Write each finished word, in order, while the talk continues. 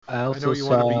I I know also you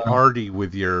want to be saw. arty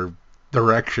with your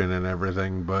direction and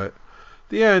everything, but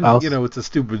the end, Also, it's a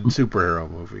stupid superhero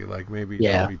movie. Like maybe don't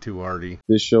yeah. be too arty.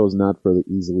 This show is not for the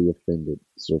easily offended.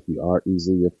 So if you are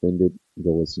easily offended,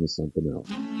 go listen to something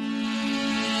else.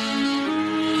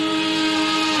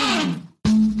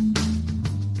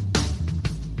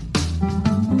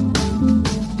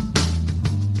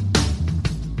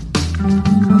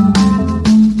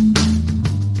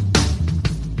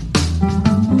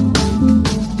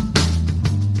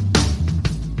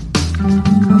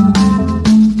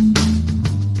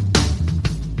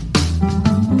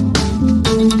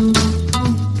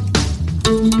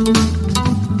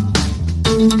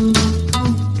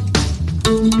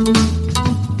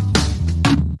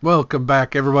 Welcome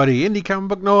back, everybody. Indie Comic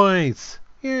Book Noise.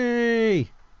 Yay!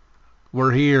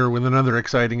 We're here with another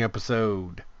exciting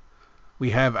episode.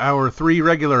 We have our 3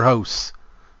 regular hosts.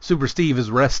 Super Steve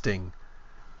is resting.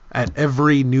 At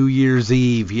every New Year's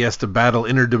Eve, he has to battle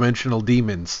interdimensional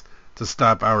demons to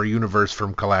stop our universe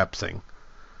from collapsing.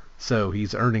 So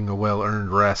he's earning a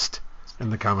well-earned rest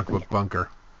in the comic book bunker.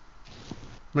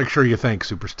 Make sure you thank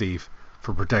Super Steve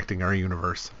for protecting our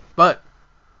universe. But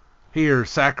here,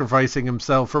 sacrificing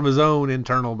himself from his own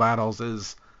internal battles,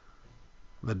 is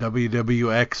the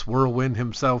WWX whirlwind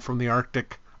himself from the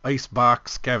Arctic ice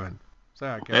box, Kevin. Say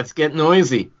hi, Kevin. Let's get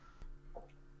noisy.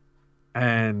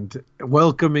 And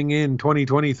welcoming in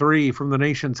 2023 from the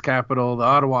nation's capital, the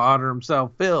Ottawa Otter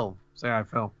himself, Phil. Say hi,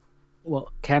 Phil.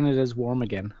 Well, Canada's warm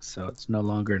again, so it's no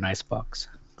longer an icebox.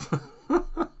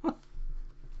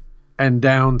 And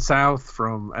down south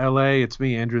from LA, it's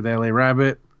me, Andrew the LA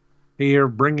Rabbit, here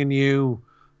bringing you,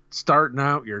 starting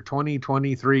out your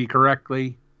 2023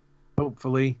 correctly,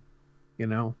 hopefully. I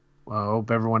hope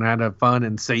everyone had a fun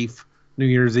and safe New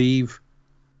Year's Eve.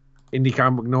 Indie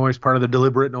Comic Noise, part of the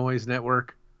Deliberate Noise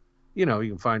Network. You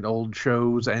can find old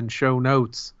shows and show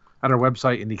notes at our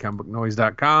website,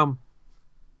 indiecomicnoise.com.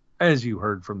 As you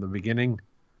heard from the beginning,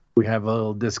 we have a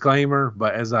little disclaimer,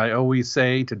 but as I always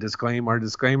say to disclaim our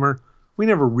disclaimer, we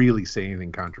never really say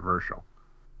anything controversial.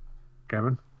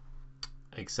 Kevin?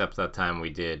 Except that time we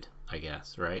did, I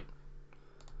guess, right?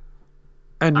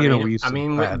 And, we used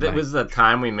to was the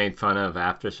time we made fun of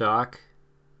Aftershock.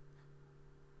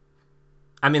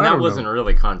 That don't wasn't know.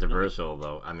 really controversial,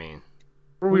 though.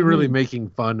 Were we really making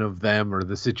fun of them or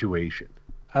the situation?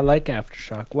 I like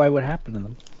Aftershock. Why? What happened to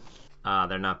them?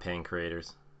 They're not paying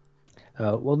creators.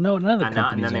 Well, no, none of the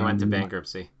companies. And then they went to anymore.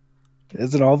 bankruptcy.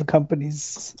 Isn't all the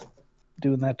companies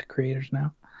doing that to creators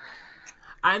now?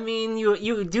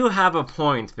 You do have a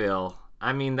point, Phil.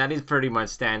 That is pretty much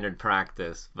standard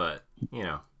practice, but,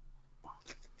 Yeah,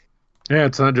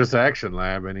 it's not just Action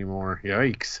Lab anymore.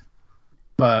 Yikes.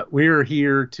 But we're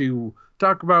here to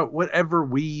talk about whatever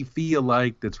we feel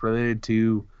like that's related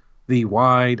to the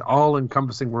wide,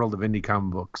 all-encompassing world of indie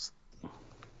comic books.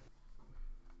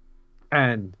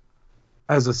 And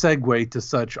as a segue to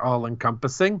such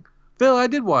all-encompassing, Phil, I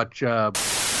did watch the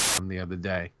other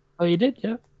day. Oh, you did?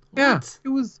 Yeah. Yeah, What? it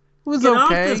was Get okay. off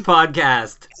this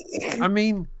podcast.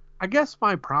 I guess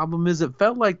my problem is it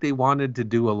felt like they wanted to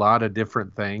do a lot of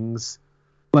different things,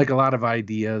 like a lot of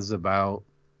ideas about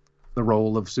the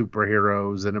role of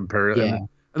superheroes and imperial, and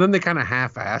then they kind of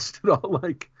half-assed it all.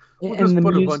 Like, we'll just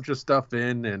put a bunch of stuff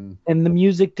in, and the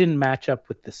music didn't match up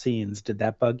with the scenes. Did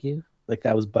that bug you? Like,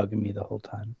 that was bugging me the whole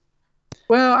time.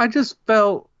 Well, I just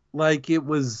felt like it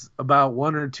was about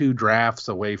 1 or 2 drafts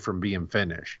away from being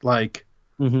finished. Like,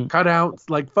 cut out,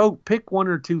 like, pick 1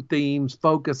 or 2 themes,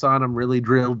 focus on them, really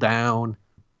drill down.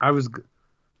 I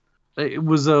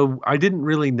didn't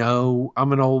really know.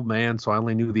 I'm an old man, so I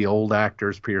only knew the old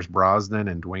actors, Pierce Brosnan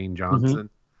and Dwayne Johnson.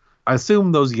 I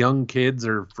assume those young kids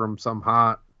are from some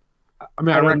hot.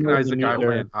 I recognize the guy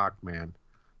playing Hawkman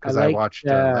because I watched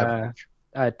Leverage.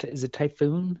 Is it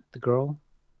Typhoon, the girl?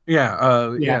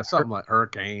 Yeah, something like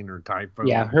Hurricane or Typhoon.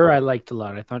 Yeah, her I liked a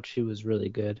lot. I thought she was really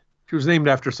good. She was named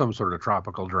after some sort of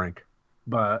tropical drink.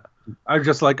 But I was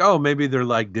just like, oh, maybe they're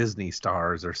like Disney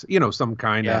stars or, some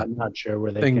kind of I'm not sure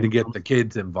where they thing came to get from. the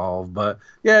kids involved. But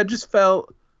yeah, it just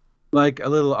felt like a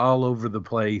little all over the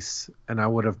place, and I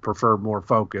would have preferred more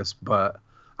focus. But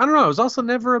I don't know. I was also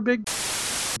never a big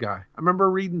guy. I remember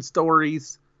reading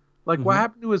stories. Like, what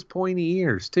happened to his pointy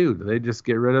ears, too? Did they just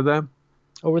get rid of them?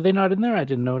 Oh, were they not in there? I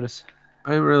didn't notice.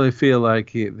 I didn't really feel like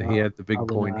he had the big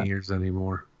pointy ears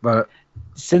anymore. But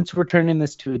since we're turning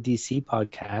this to a DC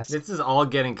podcast, this is all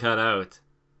getting cut out.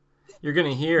 You're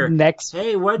gonna hear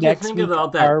Hey, what do you think week,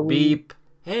 about that beep?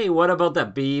 Hey, what about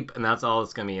that beep? And that's all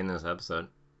that's gonna be in this episode.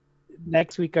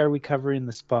 Next week, are we covering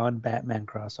the Spawn Batman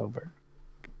crossover?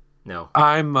 No.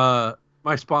 I'm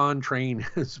My Spawn train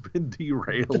has been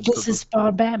derailed. But this is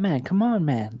Spawn Batman. Come on,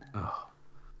 man. Oh,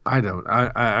 I don't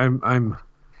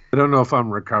know if I'm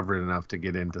recovered enough to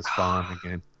get into Spawn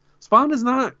again. Spawn is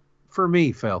not for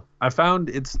me, Phil. I found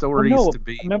its stories to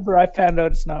be. Remember, I found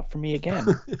out it's not for me again.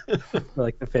 For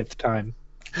like the 5th time.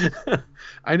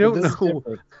 I don't know.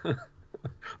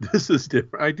 This is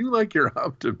different. I do like your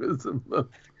optimism, though,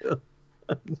 Phil.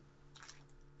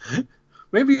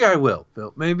 Maybe I will,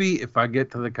 Phil. Maybe if I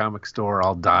get to the comic store,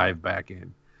 I'll dive back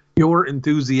in. Your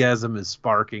enthusiasm is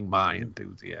sparking my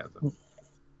enthusiasm.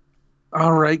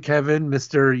 All right, Kevin,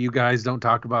 Mr. You guys don't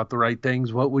talk about the right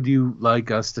things. What would you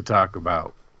like us to talk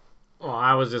about? Well,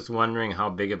 I was just wondering how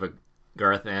big of a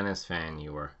Garth Ennis fan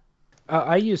you were.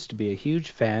 I used to be a huge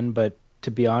fan, but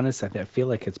to be honest, I feel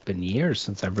like it's been years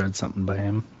since I've read something by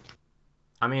him.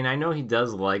 I mean, I know he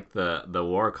does like the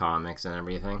war comics and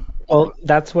everything. Well,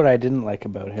 that's what I didn't like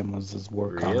about him was his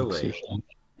war comics. Really?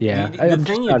 Yeah. The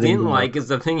thing you didn't like is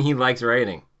the thing he likes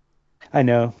writing. I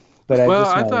know, but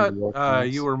I thought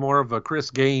you were more of a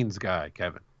Chris Gaines guy,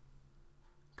 Kevin.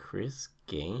 Chris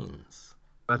Gaines?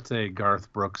 That's a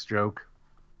Garth Brooks joke.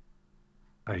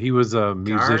 He was a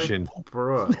musician Garth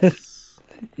Brooks.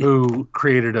 who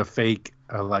created a fake,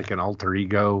 like an alter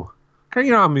ego.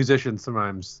 You know how musicians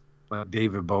sometimes, like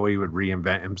David Bowie, would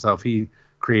reinvent himself. He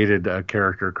created a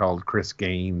character called Chris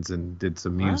Gaines and did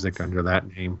some music under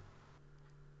that name.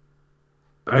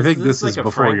 I think this is like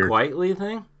before Frank your Whiteley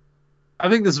thing. I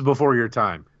think this is before your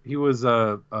time. He was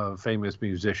a famous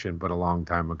musician, but a long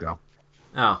time ago.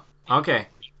 Oh, okay.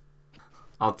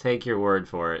 I'll take your word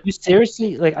for it. You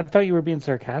seriously? Like, I thought you were being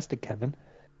sarcastic, Kevin.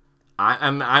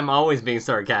 I'm always being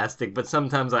sarcastic, but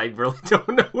sometimes I really don't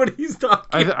know what he's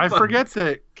talking about. I forget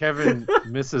that Kevin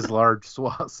misses large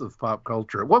swaths of pop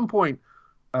culture. At one point,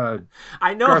 I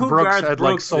know Garth who Brooks Garth had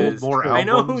Brooks sold is. more albums. I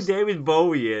know who David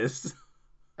Bowie is.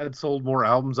 Had sold more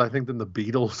albums, I think, than the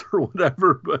Beatles or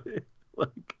whatever. But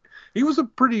like, he was a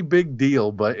pretty big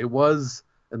deal. But it was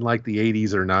in like the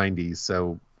 80s or 90s,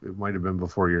 so it might have been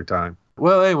before your time.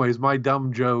 Well, anyways, my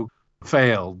dumb joke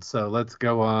failed, so let's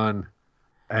go on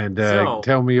and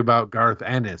tell me about Garth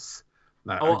Ennis.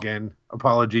 Again,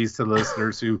 apologies to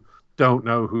listeners who don't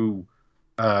know who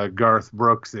Garth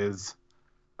Brooks is,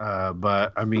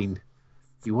 but I mean,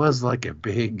 he was like a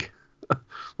big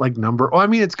number. Oh, I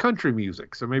mean, it's country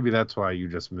music, so maybe that's why you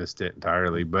just missed it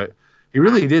entirely. But he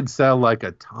really did sell like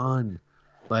a ton,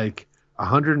 like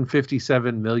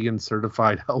 157 million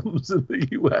certified albums in the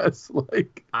U.S.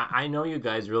 Like, I know you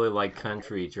guys really like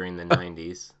country during the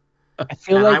 90s. I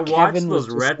feel like I watched Kevin those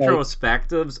was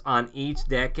retrospectives on each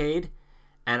decade,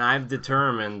 and I've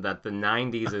determined that the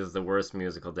 90s is the worst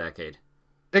musical decade.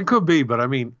 It could be, but I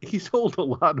mean, he sold a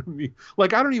lot of music.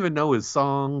 Like, I don't even know his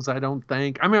songs, I don't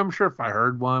think. I mean, I'm sure if I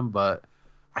heard one, but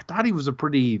I thought he was a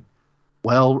pretty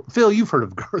Phil, you've heard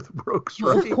of Garth Brooks,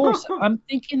 right? Of course. I'm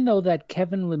thinking, though, that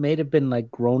Kevin may have been,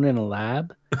 like, grown in a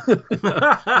lab.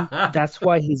 That's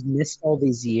why he's missed all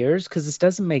these years, because this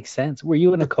doesn't make sense. Were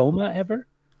you in a coma ever?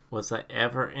 Was I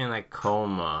ever in a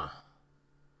coma?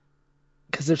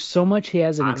 Because there's so much he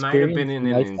hasn't experienced. I might have been in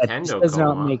a Nintendo that does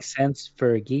coma. not make sense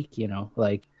for a geek, you know,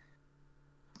 like.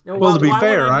 No, well, to be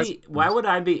fair, why would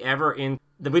I be ever in?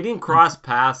 We didn't cross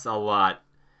paths a lot,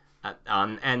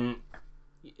 and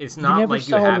it's not like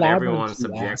you have everyone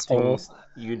subjecting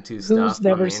you to stuff. Who's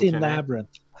never seen internet? Labyrinth?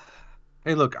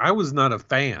 Hey, look, I was not a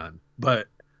fan, but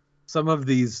some of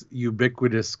these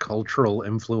ubiquitous cultural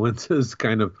influences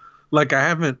kind of, like, I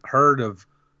haven't heard of.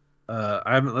 I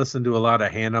haven't listened to a lot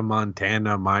of Hannah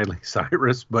Montana, Miley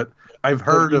Cyrus, but I've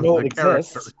heard of the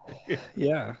character.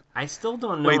 Yeah. I still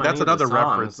don't know. Wait, that's another of the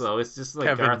songs, reference. though. It's just like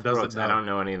Kevin Garth doesn't Brooks. know. I don't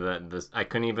know any of this. I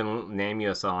couldn't even name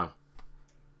you a song.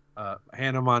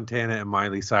 Hannah Montana and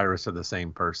Miley Cyrus are the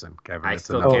same person, Kevin. I It's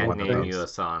still another can't one of name those. you a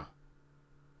song.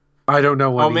 I don't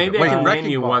know one. Oh, maybe either. I can Wrecking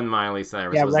name you Ball. one Miley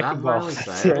Cyrus. Yeah, Was Wrecking that Ball. Miley That's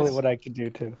Cyrus? the only one I can do,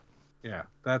 too. Yeah,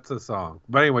 that's a song.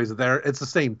 But anyways, it's the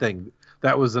same thing.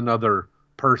 That was another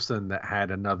person that had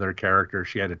another character.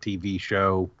 She had a TV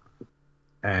show,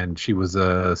 and she was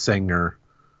a singer.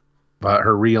 But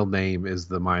her real name is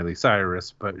the Miley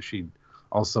Cyrus, but she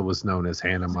also was known as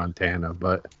Hannah Montana.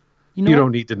 But you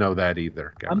don't need to know that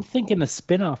either, Kevin. I'm thinking a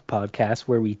spin-off podcast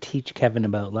where we teach Kevin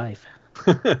about life.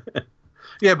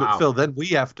 Yeah, but Wow. Phil, then we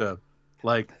have to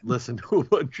listen to a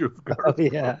bunch of Garth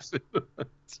Brooks.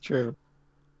 It's true.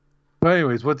 But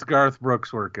anyways, what's Garth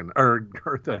Brooks working? Or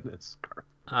Garth Ennis?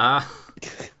 I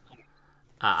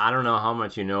don't know how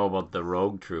much you know about the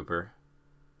Rogue Trooper.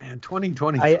 Man,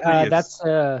 2020. That's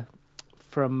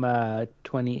from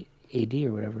 20 AD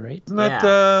or whatever, right? Isn't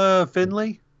that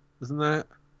Finley?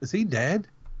 Is he dead?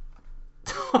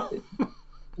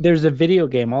 There's a video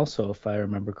game also, if I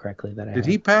remember correctly, that I Did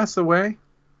he pass away?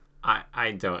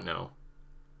 I don't know.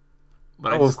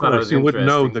 But I just thought it was you wouldn't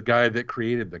know the guy that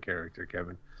created the character,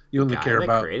 Kevin. You only care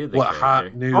about what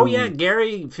hot new... Oh, yeah,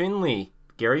 Gary Finley.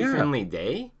 Finley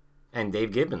Day and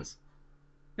Dave Gibbons.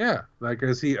 Yeah, like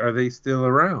are they still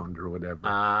around or whatever?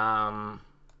 I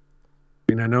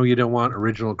mean, I know you don't want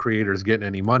original creators getting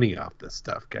any money off this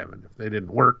stuff, Kevin, if they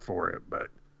didn't work for it, but...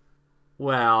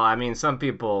 Well, I mean, some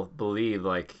people believe,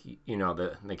 like,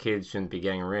 the kids shouldn't be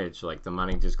getting rich. Like, the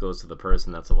money just goes to the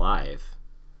person that's alive.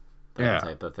 That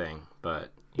type of thing.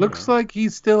 But looks like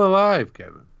he's still alive,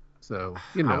 Kevin. So,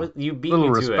 you beat little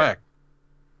me respect.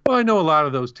 Well, I know a lot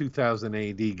of those 2000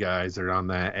 AD guys are on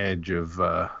that edge of,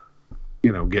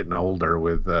 getting older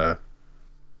with,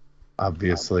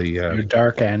 obviously... You're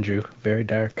dark, Andrew. Very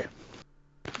dark.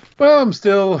 Well, I'm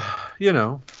still,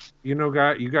 you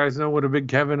guys know what a big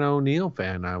Kevin O'Neill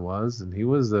fan I was, and he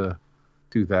was a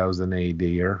 2000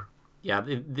 AD'er. Yeah,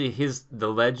 the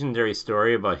legendary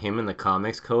story about him in the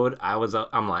Comics Code.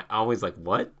 I'm always like,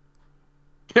 what?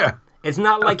 Yeah, it's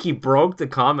not like he broke the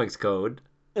Comics Code.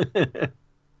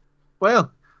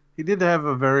 Well, he did have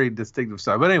a very distinctive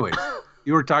style. But anyways,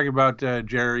 you were talking about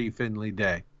Jerry Finley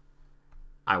Day.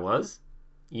 I was.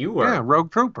 You were. Yeah,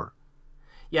 Rogue Trooper.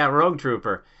 Yeah, Rogue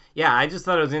Trooper. Yeah, I just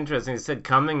thought it was interesting. It said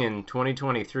coming in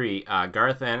 2023,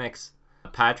 Garth Ennis,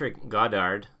 Patrick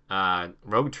Goddard,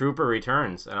 Rogue Trooper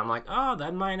returns. And I'm like, oh,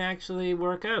 that might actually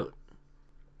work out.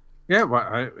 Yeah,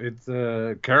 well, it's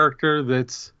a character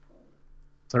that's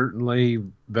certainly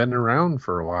been around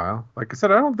for a while. Like I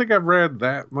said, I don't think I've read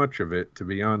that much of it, to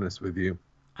be honest with you.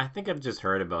 I think I've just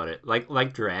heard about it. Like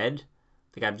Dredd. I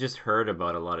think I've just heard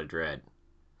about a lot of Dredd.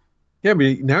 Yeah,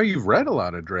 but now you've read a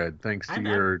lot of Dredd, thanks to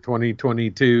your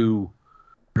 2022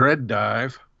 Dredd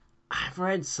dive. I've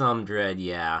read some Dredd,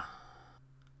 yeah.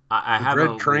 I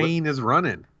haven't. Dredd train is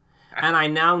running. And I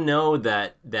now know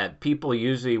that people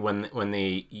usually, when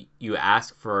you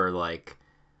ask for, like,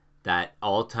 that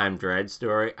all-time Dredd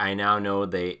story, I now know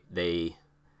they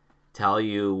tell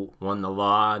you when the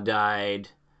Law died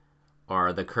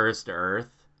or the Cursed Earth,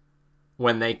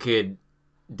 when they could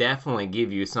definitely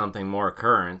give you something more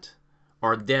current,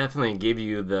 or definitely give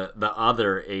you the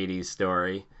other 80s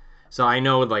story. So I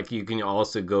know, like, you can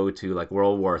also go to, like,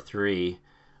 World War III,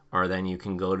 or then you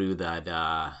can go to that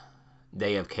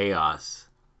Day of Chaos.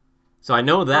 So I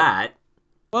know that.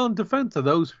 Well, in defense of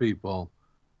those people,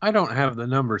 I don't have the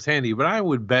numbers handy, but I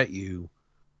would bet you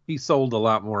he sold a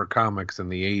lot more comics in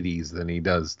the 80s than he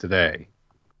does today.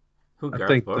 I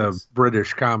think the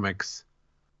British comics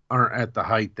aren't at the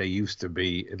height they used to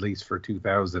be, at least for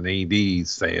 2000 AD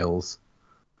sales.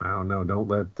 I don't know. Don't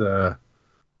let...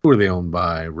 who are they owned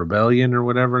by? Rebellion or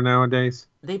whatever nowadays?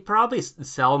 They probably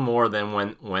sell more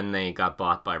than when they got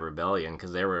bought by Rebellion,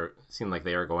 because seemed like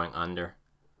they were going under.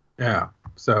 Yeah.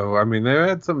 So, I mean, they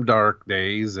had some dark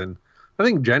days, and I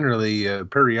think generally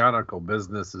periodical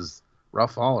business is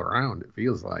rough all around, it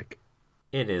feels like.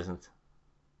 It isn't.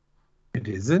 It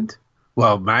isn't?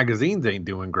 Well, magazines ain't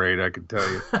doing great, I can tell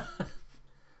you.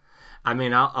 I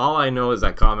mean, all I know is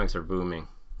that comics are booming,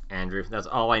 Andrew. That's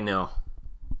all I know.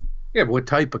 Yeah, but what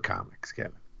type of comics,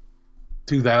 Kevin?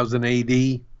 2000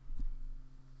 AD?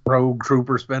 Rogue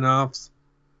Trooper spinoffs?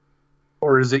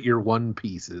 Or is it your One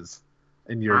Pieces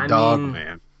and your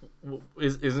Dogman?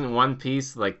 Isn't One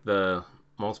Piece like the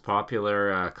most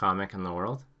popular comic in the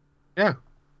world? Yeah.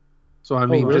 So, I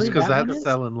mean, just because that's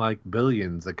selling like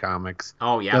billions of comics.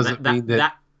 Oh, yeah. Doesn't mean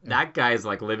that guy's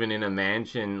like living in a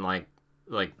mansion, like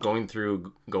going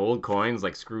through gold coins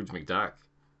like Scrooge McDuck.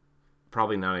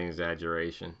 Probably not an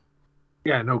exaggeration.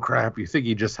 Yeah, no crap. You think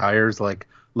he just hires like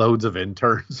loads of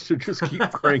interns to just keep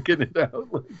cranking it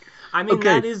out? Like, I mean,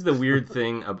 that is the weird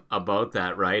thing about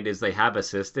that, right? Is they have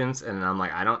assistants, and I'm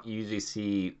like, I don't usually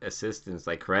see assistants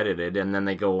like credited, and then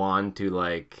they go on to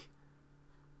like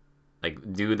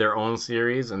do their own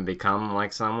series and become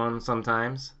like someone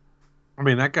sometimes. I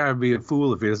mean, that guy would be a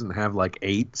fool if he doesn't have like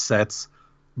 8 sets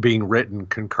being written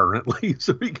concurrently,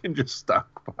 so he can just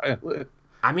stockpile it.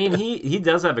 I mean, he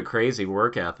does have a crazy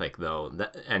work ethic, though,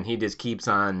 and he just keeps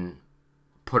on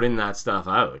putting that stuff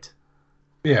out.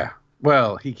 Yeah.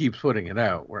 Well, he keeps putting it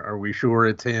out. Are we sure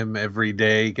it's him every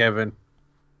day, Kevin?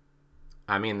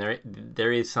 I mean,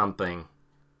 there is something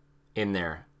in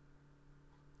there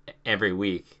every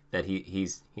week that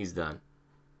he's done.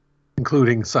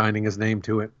 Including signing his name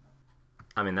to it.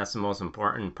 I mean, that's the most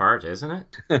important part, isn't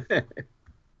it?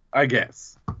 I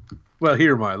guess. Well,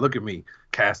 look at me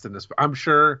casting this. I'm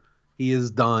sure he has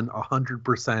done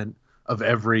 100% of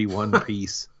every One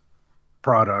Piece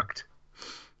product.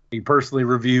 He personally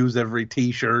reviews every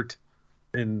T-shirt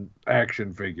and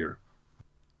action figure.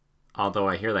 Although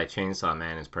I hear that Chainsaw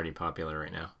Man is pretty popular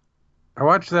right now. I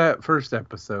watched that first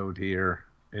episode here.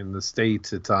 In the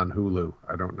States, it's on Hulu.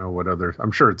 I don't know what other...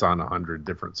 I'm sure it's on 100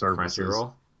 different services.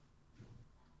 Crunchyroll?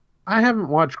 I haven't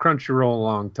watched Crunchyroll in a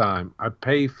long time. I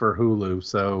pay for Hulu,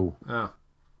 so Oh,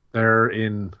 they're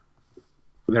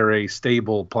a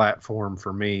stable platform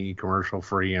for me, commercial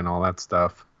free and all that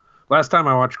stuff. Last time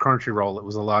I watched Crunchyroll, it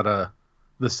was a lot of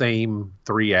the same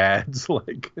 3 ads.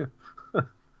 Like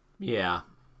yeah.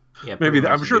 Yeah, maybe pretty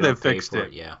much I'm if sure you they've don't pay fixed for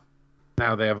it. Yeah.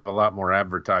 Now they have a lot more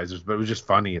advertisers, but it was just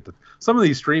funny some of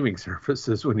these streaming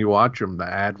services when you watch them, the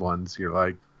ad ones, you're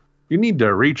like, you need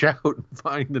to reach out and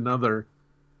find another.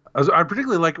 I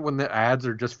particularly like it when the ads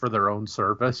are just for their own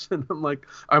service, and I'm like,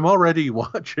 I'm already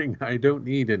watching. I don't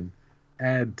need an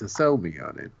ad to sell me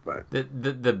on it. But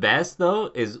The best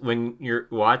though is when you're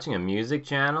watching a music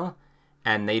channel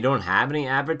and they don't have any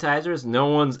advertisers. No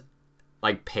one's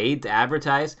like paid to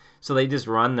advertise, so they just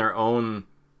run their own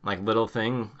like little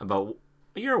thing about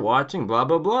you're watching blah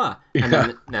blah blah,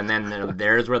 yeah, and then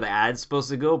there's where the ad's supposed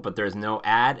to go, but there's no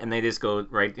ad, and they just go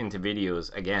right into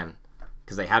videos again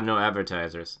because they have no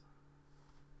advertisers.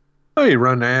 oh, you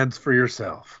run ads for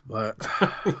yourself. But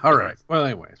all right. Well,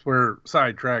 anyways, we're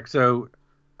sidetracked. So,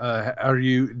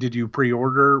 did you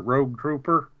pre-order Rogue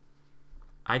Trooper?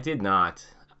 I did not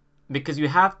because you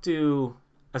have to,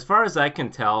 as far as I can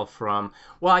tell from.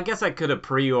 Well, I guess I could have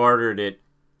pre-ordered it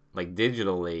like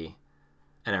digitally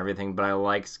and everything, but I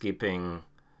like skipping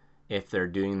if they're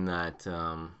doing that.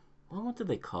 Well, what do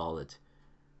they call it?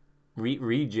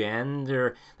 Regen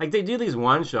or like they do these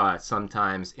one shots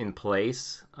sometimes in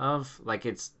place of like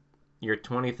it's your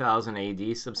 20,000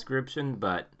 AD subscription,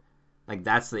 but like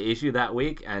that's the issue that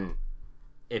week, and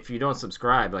if you don't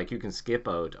subscribe, like you can skip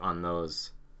out on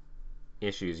those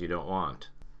issues you don't want.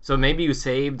 So maybe you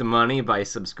saved money by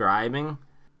subscribing.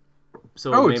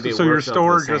 So Oh, maybe it so your works out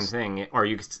to the store same just thing, or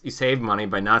you save money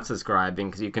by not subscribing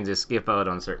because you can just skip out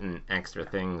on certain extra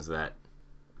things that.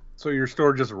 so your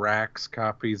store just racks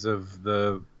copies of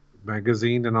the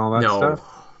magazine and all that No, stuff.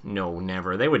 no,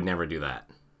 never. They would never do that.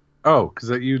 Oh, because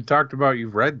you talked about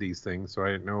you've read these things, so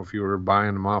I didn't know if you were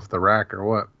buying them off the rack or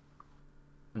what.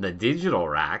 The digital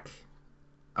rack.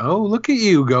 Oh, look at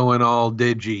you going all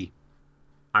digi.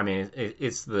 I mean,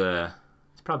 it's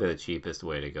probably the cheapest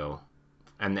way to go,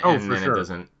 and Oh, and for then it sure.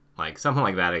 doesn't like something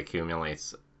like that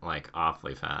accumulates like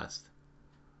awfully fast.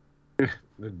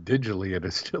 Digitally,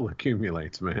 it still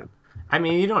accumulates, man. I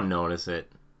mean, you don't notice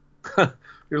it.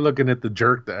 You're looking at the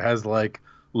jerk that has like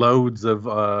loads of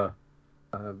uh,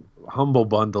 humble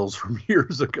bundles from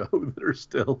years ago that are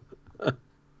still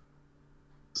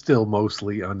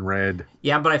mostly unread.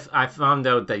 Yeah, but I found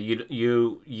out that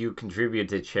you contribute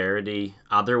to charity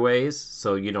other ways,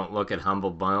 so you don't look at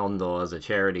Humble Bundle as a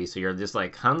charity. So you're just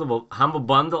like Humble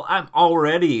Bundle. I'm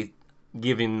already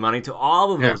giving money to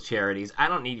all of Yeah, those charities. I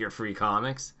don't need your free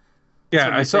comics. That's yeah.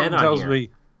 what you said on here.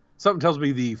 Something tells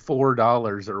me the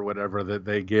 $4 or whatever that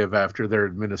they give after their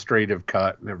administrative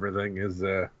cut and everything is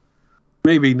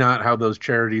maybe not how those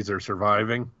charities are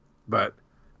surviving, but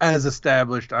as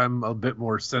established, I'm a bit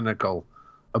more cynical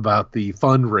about the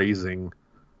fundraising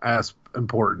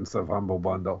importance of Humble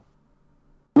Bundle.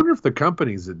 I wonder if the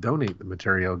companies that donate the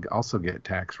material also get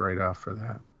tax write-off for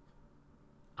that.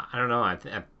 I don't know.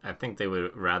 I think they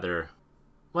would rather.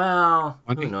 Well,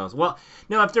 who Money? knows? Well,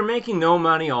 no, if they're making no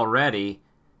money already.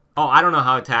 Oh, I don't know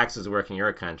how taxes work in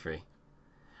your country.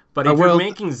 But if you're Well,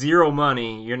 making zero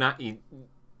money, you're not.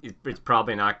 It's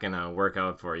probably not gonna work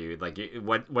out for you. Like,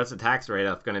 what's the tax rate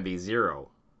off going to be zero?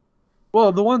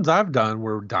 the ones I've done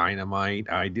were Dynamite,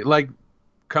 like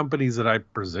companies that I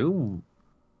presume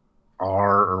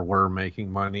are or were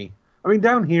making money. I mean,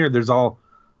 down here, there's all.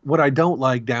 What I don't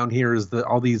like down here is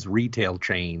all these retail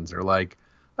chains are like,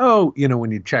 oh,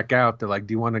 when you check out, they're like,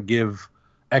 do you want to give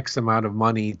X amount of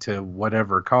money to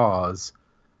whatever cause?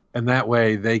 And that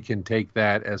way they can take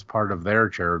that as part of their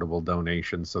charitable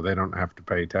donation so they don't have to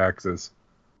pay taxes.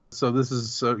 So this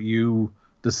is you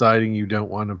deciding you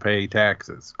don't want to pay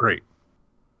taxes. Great.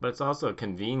 But it's also a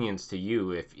convenience to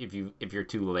you if you're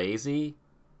too lazy.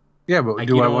 Yeah, but Like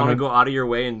do you I don't want want to to? go out of your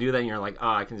way and do that. And you're like, oh,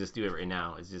 I can just do it right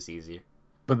now. It's just easier.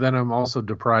 But then I'm also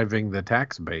depriving the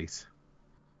tax base.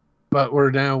 But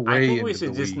we're now I way think we into the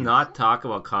should just weeds. not talk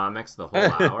about comics the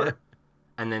whole hour,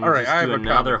 and All then right, just I have do a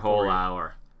another comment for whole you.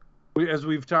 hour. As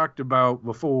we've talked about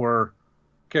before,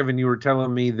 Kevin, you were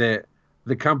telling me that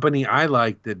the company I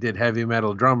liked that did Heavy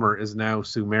Metal Drummer is now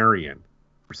Sumerian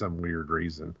for some weird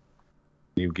reason.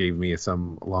 You gave me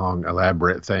some long,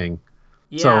 elaborate thing.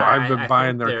 Yeah, So I've been I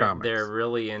buying think their they're comics.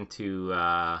 really into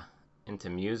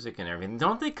music and everything.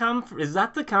 Don't they come? Is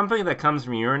that the company that comes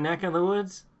from your neck of the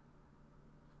woods?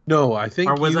 No, I Or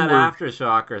think was you that were.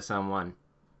 Aftershock or someone?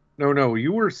 No,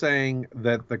 you were saying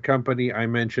that the company I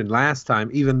mentioned last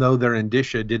time, even though their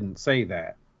indicia didn't say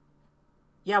that.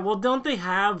 Yeah, well, don't they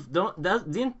have?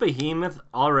 Didn't Behemoth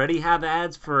already have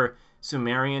ads for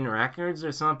Sumerian Records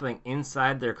or something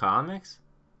inside their comics?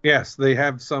 Yes, they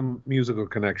have some musical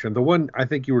connection. The one I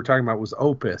think you were talking about was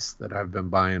Opus that I've been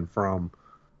buying from,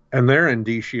 and their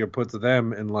indicia puts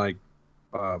them in like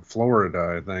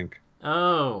Florida, I think.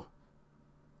 Oh,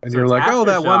 And so you're it's like, oh,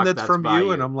 that one Aftershock that's that's from by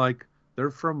you, and you. I'm like, they're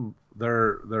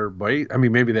base. I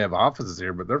mean, maybe they have offices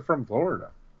here, but they're from Florida.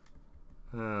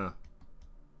 Huh.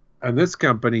 And this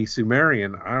company,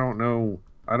 Sumerian, I don't know.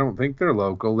 I don't think they're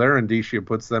local. Their indicia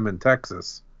puts them in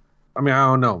Texas. I mean, I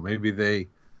don't know. Maybe they,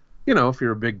 if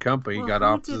you're a big company, you Well,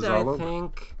 got who did offices I all over.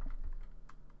 think?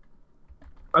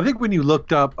 I think when you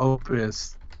looked up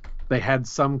Opus, they had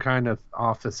some kind of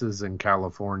offices in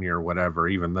California or whatever,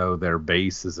 even though their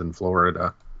base is in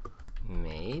Florida.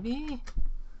 Maybe.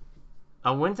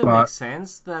 Wouldn't it make But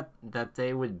sense that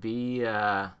they would be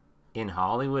in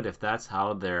Hollywood if that's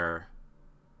how they're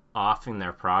offering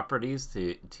their properties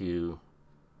to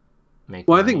make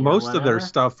well, I think money or most of their whatever?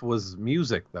 stuff was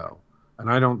music, though, and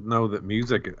I don't know that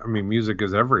music. I mean, music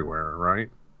is everywhere, right?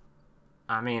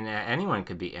 I mean, anyone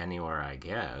could be anywhere, I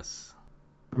guess.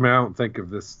 I mean, I don't think of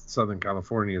this Southern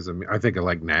California as I think of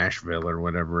like Nashville or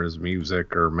whatever as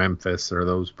music, or Memphis or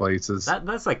those places.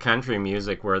 That's like country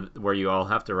music where you all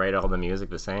have to write all the music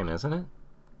the same, isn't it?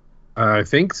 I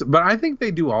think so, but I think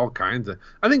they do all kinds of.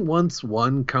 I think once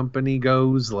one company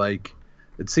goes, like,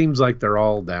 it seems like they're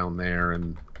all down there,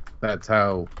 and that's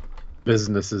how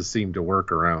businesses seem to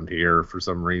work around here for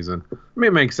some reason. I mean,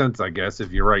 it makes sense, I guess.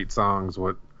 If you write songs,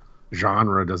 what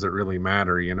genre does it really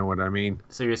matter? You know what I mean?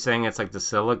 So you're saying it's like the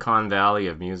Silicon Valley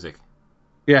of music.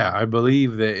 Yeah, I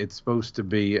believe that it's supposed to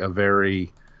be a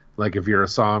very, like, if you're a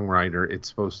songwriter, it's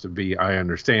supposed to be, I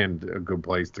understand, a good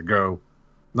place to go.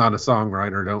 Not a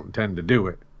songwriter, don't intend to do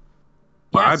it.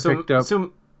 But Yeah, I picked up,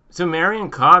 Sumerian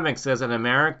Comics is an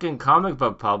American comic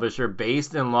book publisher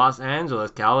based in Los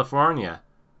Angeles, California.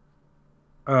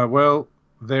 well,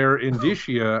 their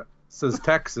indicia says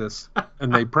Texas,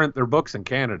 and they print their books in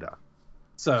Canada.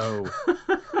 So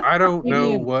I don't know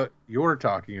Canadian. what you're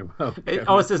talking about, It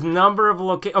Kevin. says number of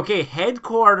Okay,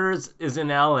 headquarters is in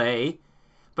LA,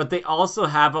 but they also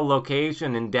have a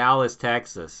location in Dallas,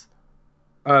 Texas.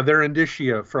 Their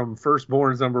indicia from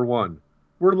Firstborns #1.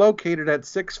 We're located at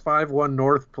 651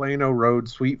 North Plano Road,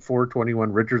 Suite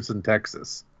 421, Richardson,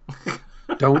 Texas.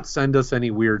 Don't send us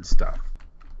any weird stuff.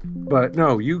 But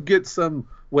no, you get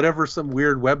whatever some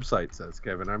weird website says,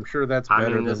 Kevin. I'm sure that's I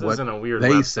better mean, than this what isn't a weird they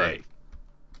website. say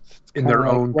in Kind of their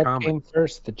like own what comic. came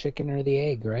first, the chicken or the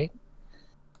egg, right?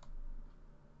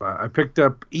 I picked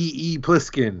up E.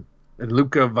 Pliskin and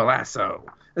Luca Valasso.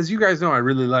 As you guys know, I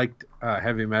really liked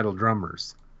Heavy Metal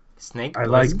Drummers. Snake I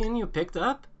liked Plissken you picked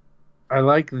up? I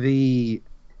like they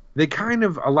kind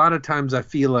of, a lot of times I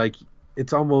feel like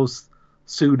it's almost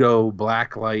pseudo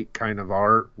blacklight kind of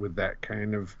art with that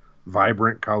kind of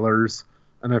vibrant colors,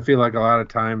 and I feel like a lot of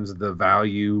times the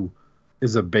value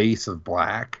is a base of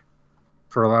black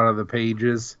for a lot of the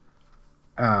pages.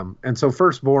 And so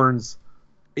Firstborns,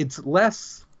 it's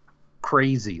less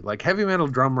crazy. Like Heavy Metal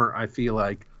Drummer, I feel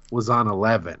like was on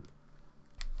 11,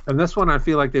 and this one I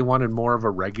feel like they wanted more of a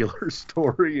regular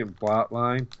story and plot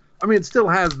line. I mean, it still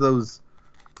has those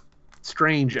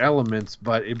strange elements,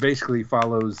 but it basically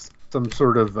follows some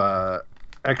sort of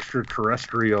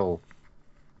extraterrestrial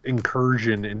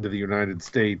incursion into the United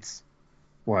States.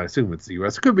 Well, I assume it's the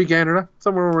U.S. It could be Canada,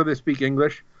 somewhere where they speak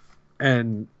English.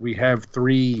 And we have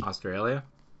 3 Australia?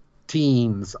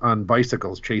 teens on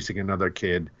bicycles chasing another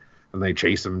kid, and they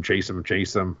chase him, chase him,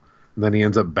 chase him. And then he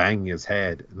ends up banging his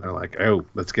head, and they're like, "Oh,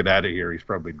 let's get out of here. He's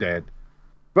probably dead."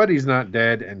 But he's not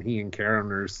dead, and he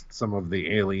encounters some of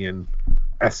the alien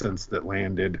essence that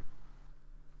landed.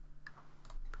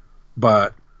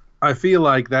 But I feel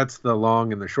like that's the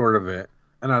long and the short of it.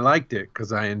 And I liked it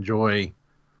because I enjoy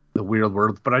the weird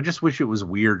world, but I just wish it was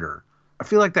weirder. I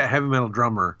feel like that Heavy Metal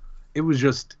Drummer, it was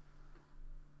just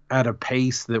at a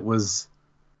pace that was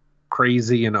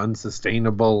crazy and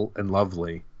unsustainable and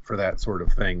lovely for that sort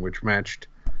of thing, which matched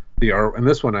the art. And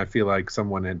this one, I feel like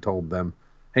someone had told them,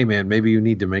 hey, man, maybe you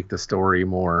need to make the story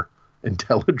more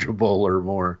intelligible or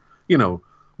more,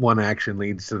 one action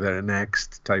leads to the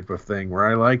next type of thing, where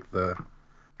I like the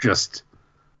just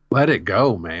let it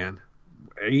go, man.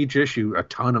 Each issue, a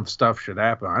ton of stuff should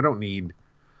happen. I don't need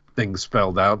things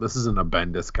spelled out. This isn't a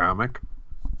Bendis comic.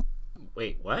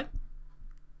 Wait, what?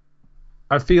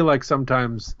 I feel like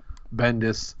sometimes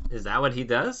Bendis Is that what he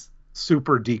does?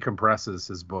 super decompresses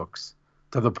his books.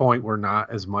 to the point where not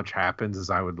as much happens as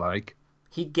I would like.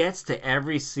 He gets to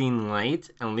every scene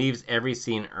late and leaves every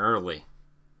scene early.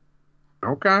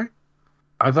 Okay.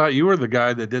 I thought you were the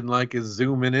guy that didn't like his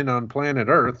zooming in on planet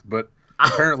Earth, but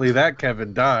apparently that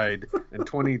Kevin died, and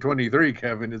 2023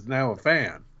 Kevin is now a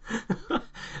fan.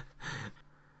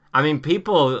 I mean,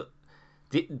 people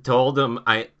told him,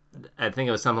 I think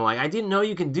it was something like, I didn't know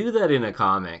you can do that in a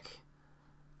comic.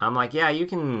 I'm like, yeah, you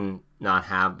can not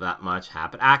have that much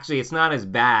happen. Actually, it's not as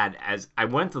bad as I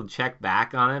went to check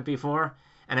back on it before,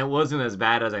 and it wasn't as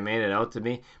bad as I made it out to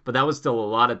be. But that was still a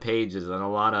lot of pages and a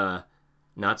lot of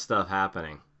nut stuff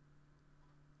happening.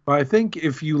 But I think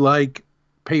if you like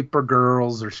Paper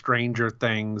Girls or Stranger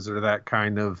Things or that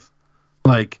kind of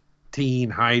like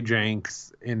teen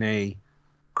hijinks in a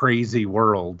crazy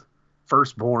world,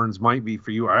 Firstborns might be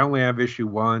for you. I only have issue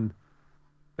 1.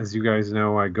 As you guys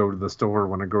know, I go to the store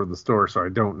when I go to the store, so I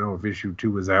don't know if issue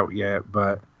 2 is out yet.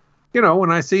 But,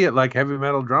 when I see it like Heavy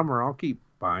Metal Drummer, I'll keep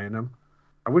buying them.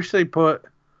 I wish they put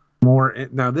more.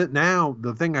 Now,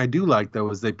 the thing I do like,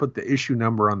 though, is they put the issue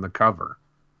number on the cover.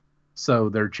 So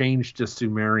their change to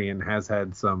Sumerian has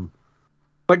had some.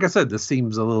 Like I said, this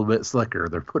seems a little bit slicker.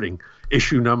 They're putting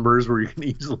issue numbers where you can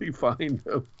easily find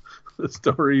them. The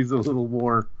story's a little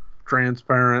more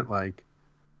transparent. Like,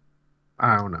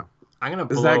 I don't know. I'm going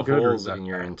to Is that blow good or holes is that in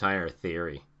your bad? entire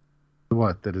theory.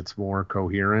 What? That it's more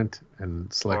coherent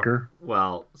and slicker?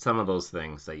 Well, some of those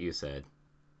things that you said.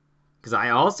 Because I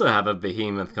also have a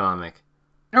Behemoth comic.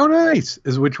 Oh, nice.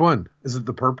 Which one? Is it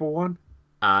the purple one?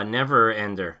 Never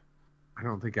Ender. I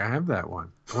don't think I have that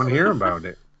one. I want to hear about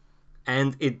it.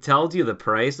 And it tells you the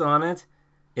price on it.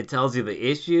 It tells you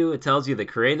the issue. It tells you the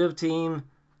creative team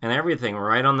and everything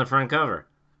right on the front cover.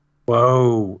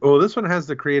 Whoa. Oh, this one has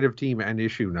the creative team and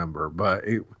issue number, but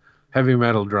Heavy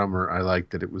Metal Drummer, I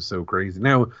liked that it was so crazy.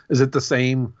 Now, is it the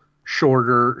same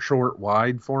short,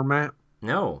 wide format?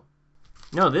 No.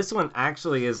 No, this one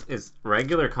actually is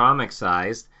regular comic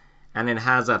sized, and it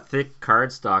has a thick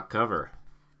cardstock cover.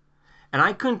 And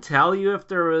I couldn't tell you if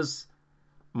there was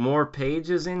more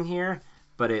pages in here,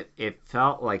 but it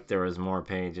felt like there was more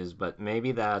pages, but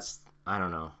maybe that's, I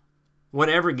don't know.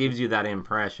 Whatever gives you that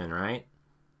impression, right?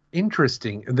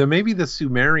 Interesting. Maybe the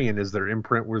Sumerian is their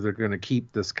imprint where they're going to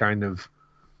keep this kind of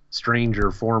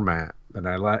stranger format that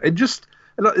I like.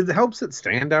 It helps it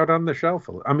stand out on the shelf.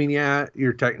 I mean, yeah,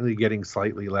 you're technically getting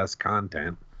slightly less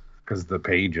content because the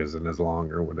page isn't as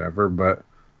long or whatever, but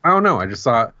I don't know. I just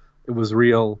thought it was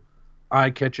real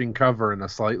eye-catching cover in a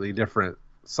slightly different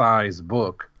size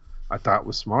book. I thought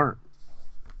was smart.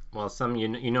 Well,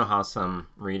 you know how some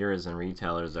readers and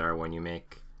retailers are when you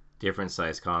make different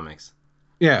size comics.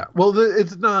 Yeah, well,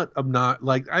 it's not. I'm not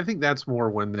like. I think that's more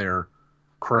when they're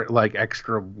like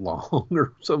extra long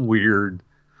or some weird.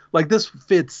 Like this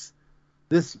fits.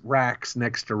 This racks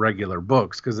next to regular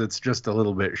books because it's just a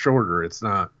little bit shorter. It's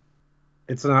not.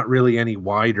 It's not really any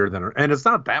wider than, and it's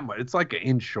not that much. It's like an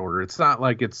inch shorter. It's not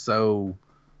like it's so,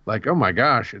 like, oh my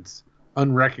gosh, it's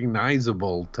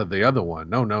unrecognizable to the other one.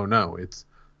 No, no, no. It's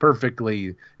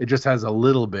perfectly. It just has a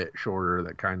little bit shorter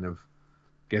that kind of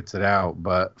gets it out.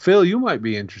 But Phil, you might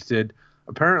be interested.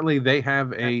 Apparently, they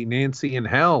have a Nancy in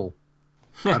Hell.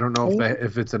 I don't know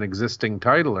if it's an existing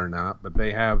title or not, but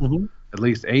they have at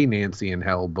least a Nancy in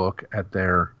Hell book at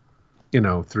their,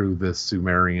 through this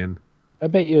Sumerian. I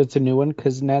bet you it's a new one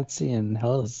because Nancy and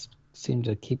Hellas seem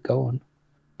to keep going.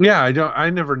 Yeah,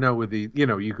 I never know with the,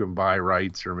 you can buy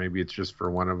rights or maybe it's just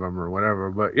for one of them or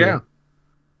whatever. But yeah.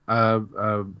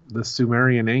 The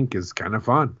Sumerian ink is kind of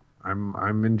fun.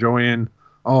 I'm enjoying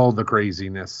all the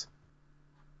craziness.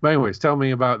 But anyways, tell me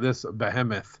about this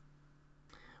Behemoth.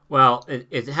 Well,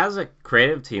 it has a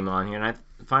creative team on here, and I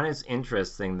find it's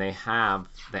interesting. They have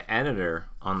the editor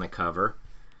on the cover,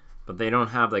 but they don't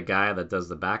have the guy that does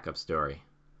the backup story.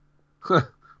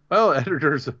 Well,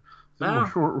 editors,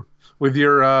 with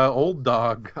your old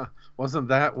dog,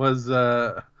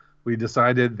 we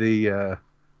decided the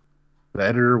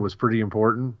editor was pretty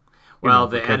important? Well,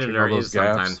 the editor is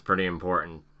sometimes pretty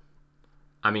important.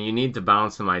 I mean, you need to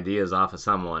bounce some ideas off of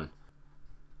someone.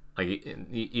 Like,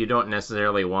 you don't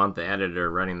necessarily want the editor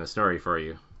running the story for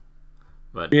you.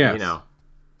 But, yes.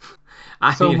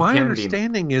 My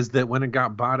understanding is that when it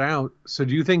got bought out, so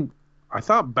do you think, I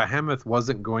thought Behemoth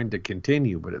wasn't going to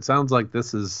continue, but it sounds like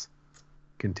this is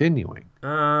continuing.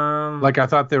 Like, I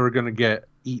thought they were going to get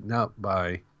eaten up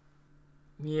by,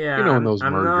 in those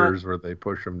mergers where they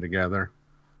push them together.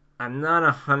 I'm not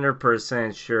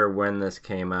 100% sure when this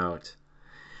came out.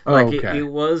 Okay. It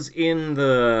was in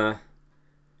the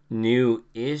new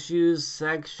issues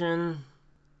section,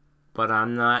 but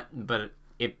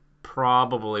it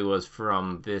probably was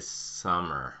from this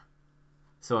summer.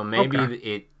 So maybe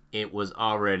Okay. it was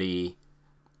already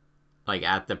like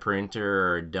at the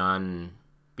printer or done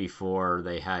before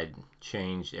they had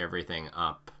changed everything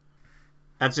up.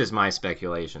 That's just my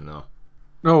speculation, though.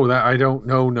 No, that I don't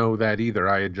know that either.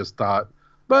 I had just thought,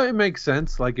 but it makes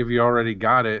sense. Like if you already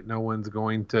got it, no one's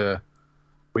going to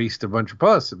waste a bunch of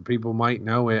plus. People might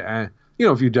know it. And,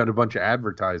 if you've done a bunch of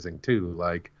advertising too,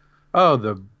 like, oh,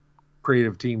 the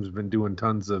creative team's been doing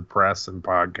tons of press and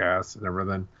podcasts and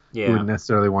everything. You Yeah, wouldn't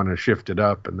necessarily want to shift it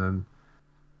up, and then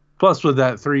plus with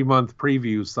that 3-month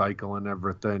preview cycle and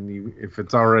everything, if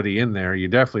it's already in there, you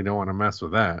definitely don't want to mess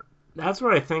with that. that's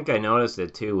where I think I noticed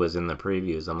it too. Was in the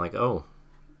previews. I'm like, oh,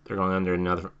 they're going under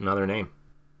another name.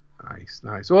 Nice,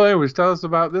 nice. Well, anyways, tell us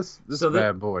about this So that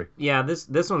bad boy. yeah,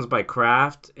 this one's by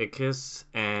Kraft, Ickis,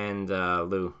 and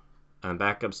Lou, and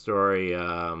backup story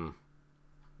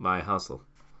by Hustle.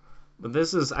 But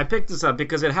this is I picked this up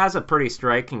because it has a pretty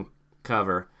striking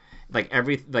cover. Like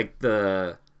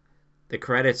the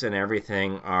credits and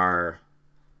everything are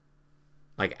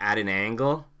like at an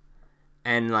angle,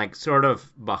 and like sort of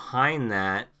behind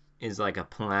that is like a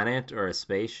planet or a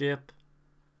spaceship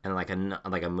and like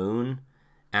a moon,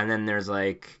 and then there's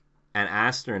like an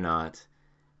astronaut,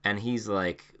 and he's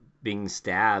like being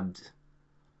stabbed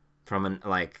from an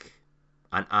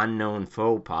unknown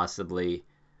foe possibly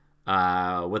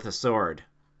with a sword,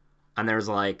 and there's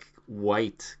like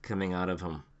white coming out of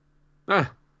him. Ah,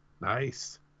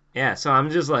 nice. Yeah, so I'm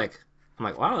like,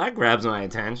 wow, that grabs my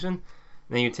attention. And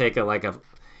then you take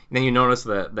then you notice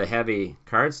the heavy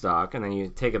cardstock, and then you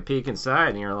take a peek inside,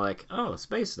 and you're like, oh,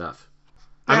 space stuff.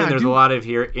 I Yeah, mean, I there's a do. lot of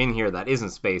here in here that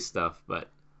isn't space stuff, but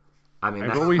I mean,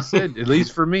 I've always said, at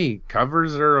least for me,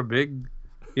 covers are a big,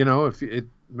 if it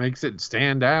makes it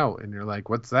stand out, and you're like,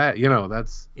 what's that?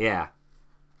 That's yeah,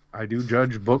 I do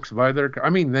judge books by their. I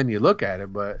mean, then you look at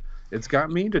it, but it's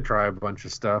got me to try a bunch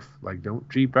of stuff. Like, don't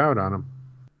cheap out on them.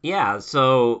 yeah.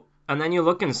 So, and then you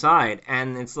look inside,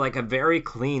 and it's like a very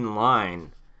clean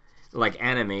line, like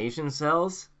animation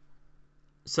cells.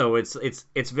 So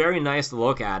it's very nice to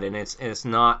look at, and it's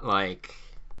not like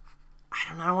I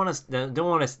don't know. I want to don't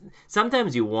want to.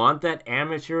 Sometimes you want that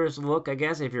amateurish look, I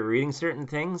guess, if you're reading certain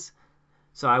things.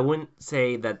 So I wouldn't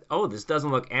say that. Oh, this doesn't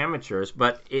look amateurish,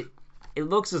 but it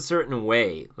looks a certain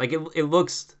way. Like it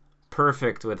looks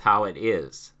perfect with how it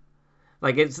is.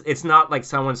 Like it's not like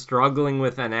someone struggling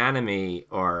with anatomy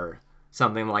or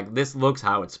something. Like this looks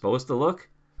how it's supposed to look.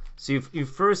 So you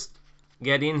first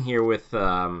get in here with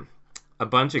a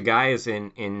bunch of guys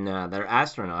in they're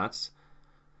astronauts,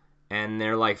 and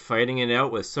they're like fighting it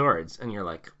out with swords, and you're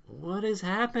like, what is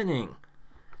happening?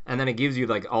 And then it gives you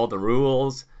like all the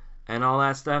rules and all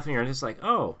that stuff, and you're just like,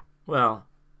 oh, well,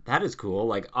 that is cool.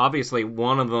 Like obviously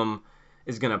one of them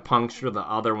is gonna puncture the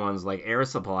other one's like air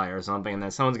supply or something, and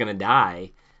then someone's gonna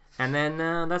die, and then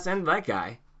that's the end of that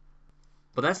guy.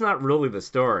 But that's not really the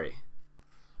story.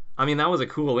 I mean, that was a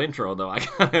cool intro, though. I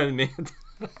gotta admit.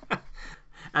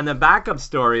 And the backup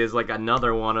story is like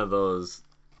another one of those,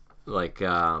 like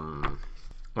one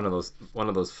of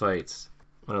those fights,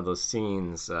 one of those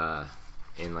scenes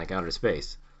in like outer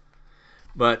space.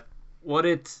 But what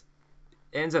it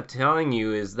ends up telling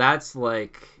you is that's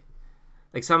like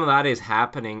some of that is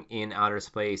happening in outer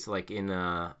space, like in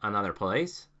another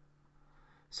place.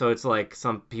 So it's like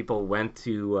some people went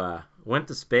to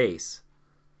space,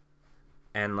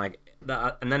 and like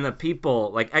and then the people,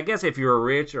 like I guess if you're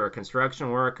rich or a construction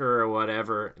worker or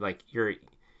whatever, like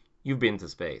you've been to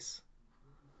space.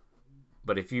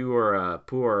 But if you were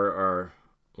poor or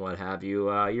what have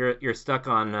you, you're stuck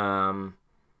on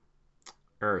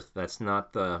Earth. That's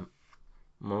not the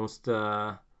most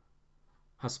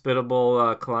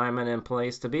hospitable climate and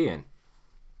place to be in.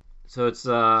 So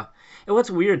and what's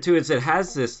weird too is it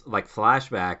has this like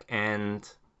flashback, and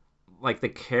like the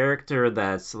character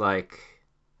that's like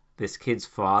this kid's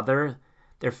father,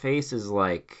 their face is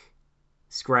like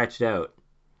scratched out.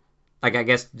 Like I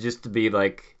guess just to be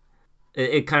like,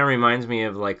 it kind of reminds me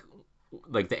of like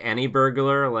the any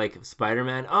burglar, like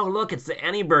Spider-Man. Oh look, it's the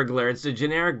any burglar. It's a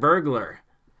generic burglar.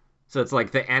 So it's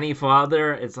like the any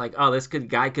father. It's like, oh,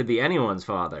 guy could be anyone's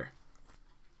father.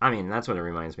 I mean, that's what it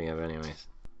reminds me of, anyways.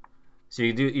 So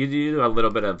you do a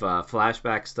little bit of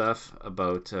flashback stuff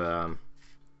about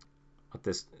what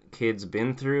this kid's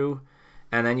been through,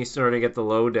 and then you sort of get the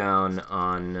lowdown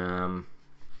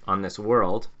on this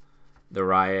world, the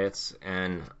riots,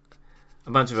 and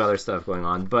a bunch of other stuff going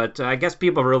on. But I guess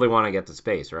people really want to get to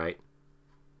space, right?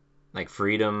 Like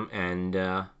freedom,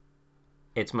 and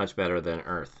it's much better than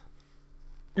Earth.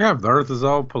 Yeah, if the Earth is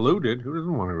all polluted, who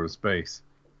doesn't want to go to space?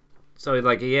 So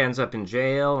like he ends up in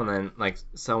jail, and then like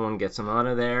someone gets him out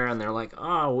of there, and they're like,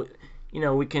 oh,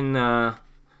 we can.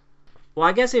 Well,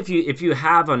 I guess if you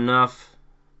have enough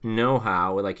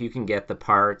know-how, like you can get the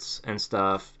parts and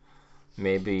stuff,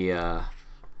 maybe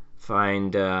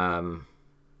find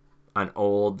an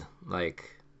old like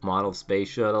model space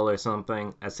shuttle or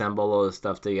something, assemble all this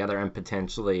stuff together, and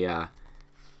potentially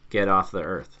get off the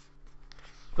Earth.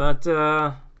 But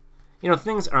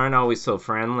things aren't always so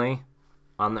friendly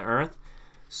on the Earth.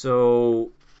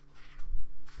 So,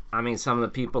 I mean, some of the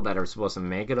people that are supposed to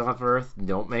make it off Earth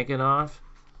don't make it off,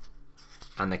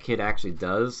 and the kid actually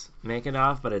does make it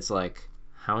off. But it's like,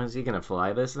 how is he gonna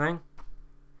fly this thing?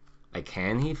 Like,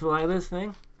 can he fly this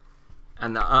thing?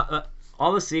 And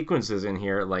all the sequences in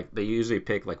here, like, they usually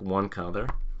pick like one color.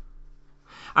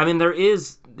 I mean, there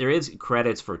is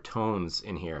credits for tones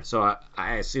in here, so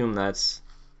I assume that's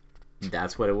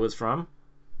what it was from.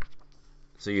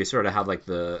 So you sort of have like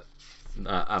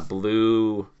a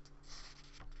blue,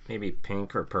 maybe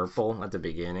pink or purple at the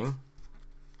beginning,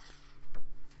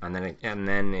 and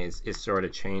then it sort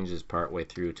of changes partway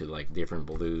through to like different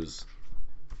blues,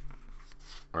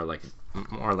 or like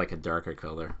more like a darker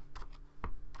color,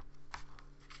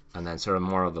 and then sort of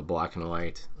more of the black and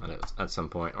white at some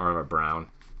point, or a brown.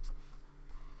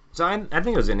 So I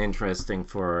think it was an interesting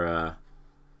for a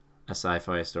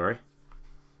sci-fi story.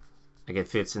 Like it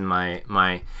fits in my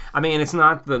I mean, it's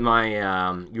not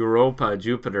my Europa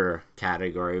Jupiter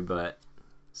category, but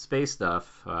space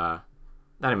stuff that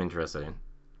I'm interested in.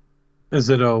 Is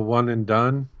it a one and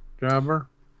done jobber?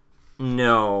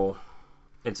 No,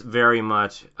 it's very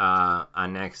much a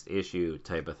next issue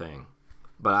type of thing,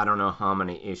 but I don't know how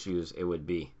many issues it would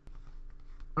be.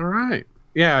 All right.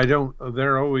 Yeah, I don't.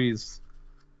 They're always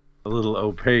a little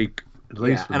opaque, at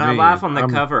least for and me. I laugh on the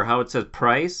cover how it says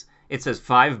price. It says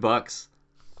 $5.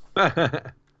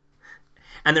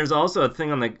 And there's also a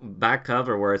thing on the back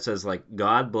cover where it says like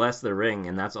 "God bless the ring,"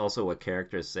 and that's also what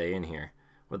characters say in here,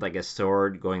 with like a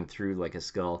sword going through like a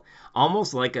skull,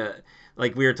 almost like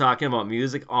we were talking about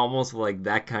music, almost like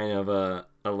that kind of a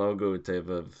logo type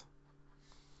of.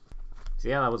 So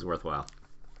yeah, that was worthwhile.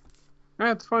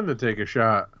 It's fun to take a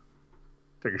shot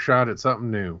at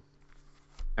something new.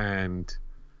 And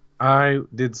I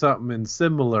did something in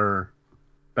similar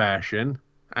fashion,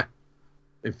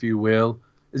 if you will.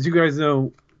 As you guys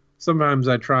know, sometimes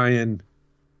I try and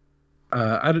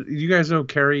you guys know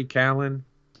Kerry Callan?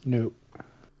 No.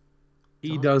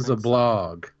 He does a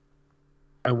blog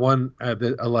and one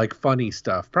like funny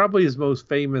stuff. Probably his most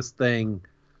famous thing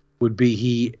would be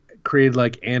he created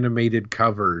like animated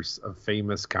covers of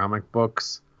famous comic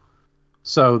books.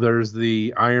 So there's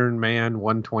the Iron Man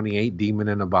 128 Demon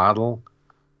in a Bottle,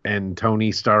 and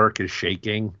Tony Stark is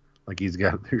shaking, like he's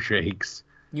got the shakes.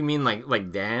 You mean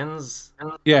like Dan's?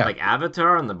 Yeah. Like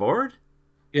Avatar on the board?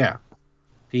 Yeah.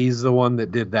 He's the one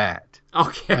that did that.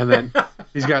 Okay. And then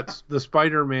he's got the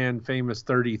Spider-Man famous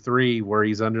 33 where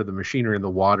he's under the machinery and the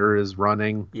water is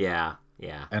running. Yeah.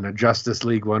 And a Justice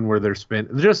League one where they're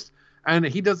and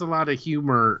he does a lot of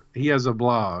humor. He has a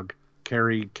blog,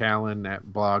 Kerry Callan at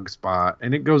Blogspot,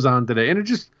 and it goes on today. And it's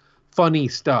just funny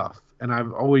stuff. And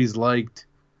I've always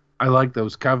I like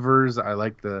those covers. I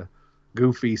like the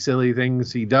goofy, silly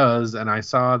things he does. And I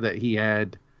saw that he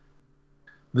had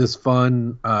this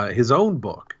fun, his own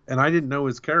book. And I didn't know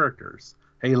his characters,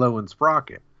 Halo and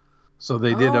Sprocket. So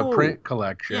they did a print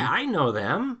collection. Yeah, I know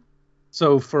them.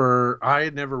 So I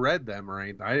had never read them,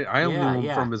 right? I only knew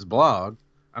them from his blog.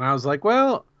 And I was like,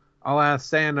 well, I'll ask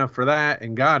Santa for that,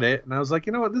 and got it. And I was like,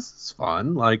 you know what? This is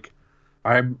fun. Like,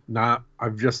 I've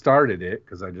just started it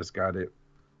because I just got it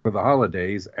for the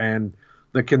holidays. And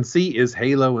the conceit is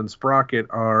Halo and Sprocket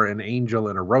are an angel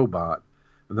and a robot.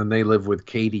 And then they live with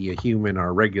Katie, a human,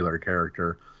 our regular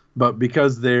character. But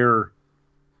because they're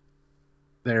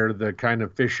the kind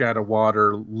of fish out of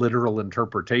water, literal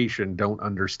interpretation, don't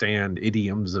understand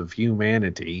idioms of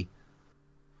humanity.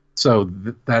 So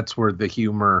that's where the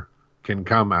humor can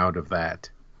come out of that.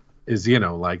 Is,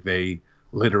 like they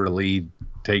literally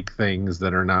take things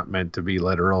that are not meant to be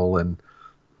literal and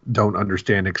don't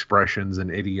understand expressions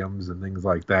and idioms and things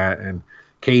like that. And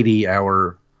Katie,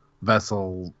 our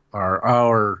vessel,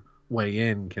 our way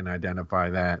in, can identify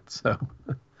that. So,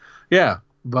 yeah.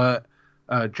 But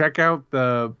check out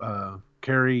the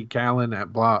Kerry Callan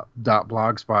at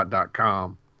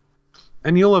blogspot.com.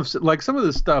 And you'll have, like, some of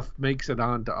this stuff makes it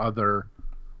onto other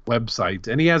websites.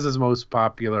 And he has his most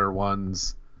popular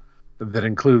ones that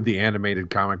include the animated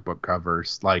comic book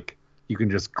covers. Like, you can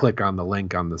just click on the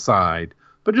link on the side.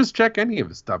 But just check any of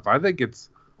his stuff. I think it's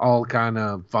all kind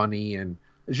of funny, and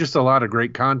it's just a lot of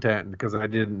great content. And because I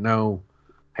didn't know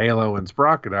Halo and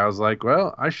Sprocket, I was like,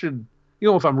 well, I should,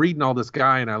 if I'm reading all this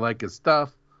guy and I like his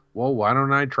stuff, well, why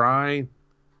don't I try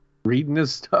reading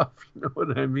his stuff. You know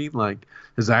what I mean? Like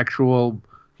his actual,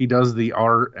 he does the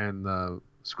art and the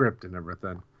script and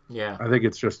everything. Yeah. I think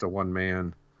it's just a one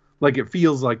man. Like it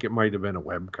feels like it might have been a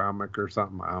web comic or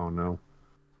something. I don't know.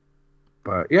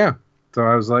 But yeah, so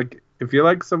I was like, if you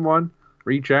like someone,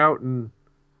 reach out and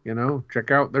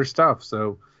check out their stuff.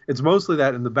 So it's mostly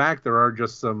that. In the back there are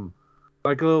just some,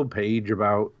 like a little page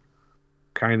about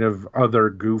kind of other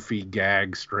goofy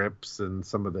gag strips and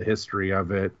some of the history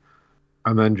of it,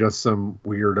 and then just some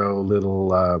weirdo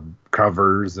little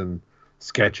covers and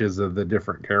sketches of the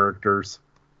different characters.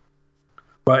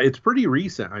 But it's pretty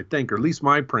recent, I think, or at least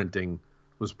my printing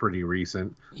was pretty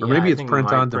recent. Or Yeah, maybe I it's think print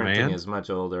my on printing demand. is much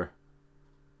older.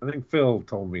 I think Phil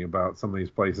told me about some of these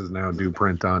places now do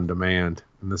print on demand,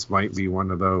 and this might be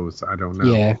one of those. I don't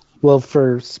know. Yeah. Well,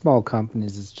 for small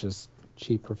companies, it's just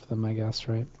cheaper for them, I guess,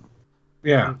 right?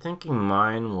 Yeah. I'm thinking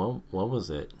mine. What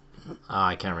was it?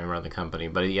 I can't remember the company,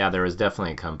 but yeah, there was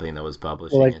definitely a company that was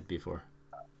publishing it before.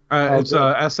 It's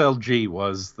SLG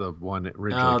was the one that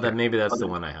originally. Oh, that maybe that's the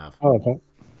one I have. Oh, okay.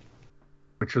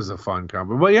 Which was a fun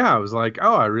company. But yeah, I was like,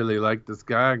 oh, I really like this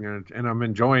guy, and I'm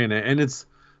enjoying it. And it's,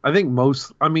 I think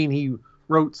he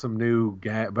wrote some new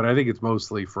but I think it's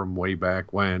mostly from way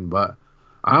back when. But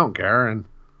I don't care, and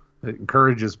it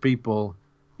encourages people.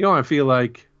 I feel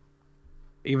like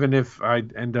even if I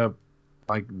end up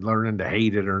like learning to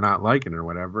hate it or not liking it or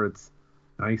whatever, it's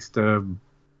nice to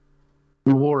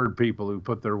reward people who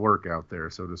put their work out there,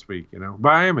 so to speak. But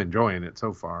I am enjoying it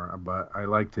so far. But I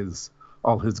liked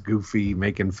all his goofy,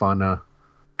 making fun of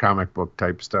comic book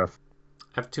type stuff.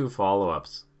 I have 2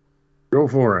 follow-ups. Go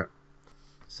for it.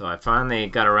 So I finally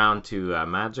got around to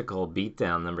Magical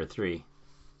Beatdown number 3.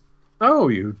 Oh,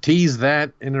 you teased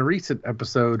that in a recent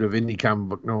episode of Indie Comic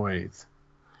Book Noise.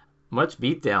 Much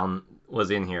Beatdown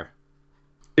was in here.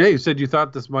 Yeah, you said you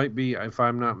thought this might be, if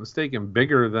I'm not mistaken,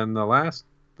 bigger than the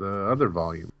other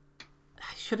volume.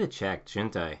 I should have checked,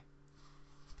 shouldn't I?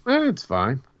 It's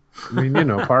fine. I mean,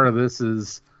 part of this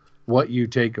is what you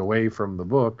take away from the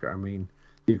book. I mean,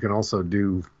 you can also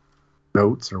do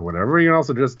notes or whatever. You can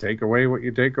also just take away what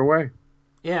you take away.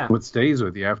 Yeah. What stays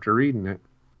with you after reading it.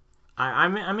 I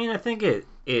mean, I think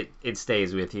it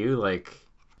stays with you. Like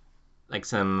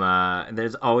some,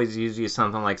 there's always usually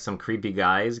something like some creepy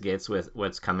guys gets with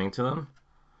what's coming to them.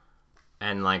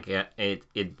 And like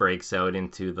it breaks out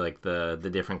into like the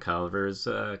different colors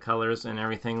and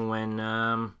everything when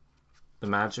the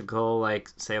magical like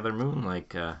Sailor Moon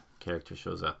character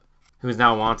shows up, who is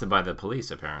now wanted by the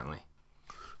police apparently.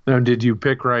 Now, did you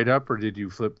pick right up, or did you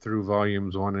flip through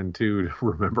volumes 1 and 2 to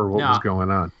remember what was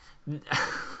going on?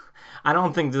 I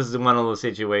don't think this is one of those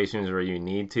situations where you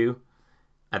need to.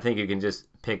 I think you can just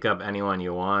pick up anyone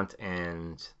you want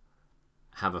and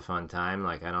have a fun time.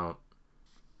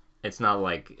 It's not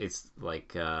like it's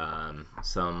like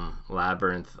some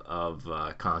labyrinth of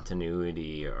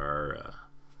continuity or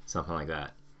something like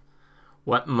that.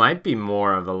 What might be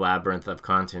more of a labyrinth of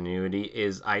continuity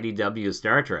is IDW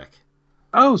Star Trek.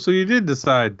 Oh, so you did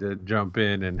decide to jump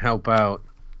in and help out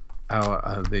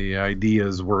how the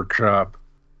Ideas Workshop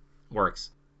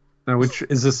works. Now, which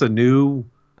is this a new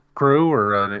crew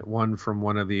or one from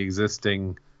one of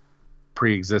the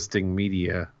pre-existing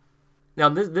media? Now,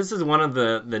 this is one of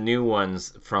the new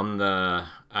ones from the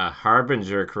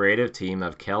Harbinger creative team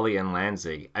of Kelly and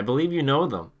Lanzig. I believe you know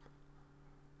them.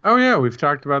 Oh, yeah. We've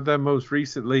talked about them most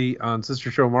recently on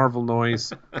Sister Show Marvel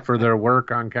Noise for their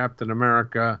work on Captain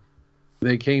America.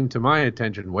 They came to my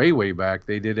attention way, way back.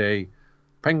 They did a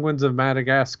Penguins of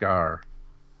Madagascar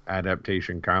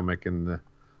adaptation comic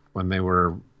when they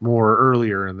were more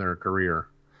earlier in their career.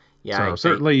 Yeah, so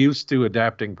certainly used to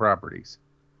adapting properties.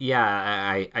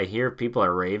 Yeah, I hear people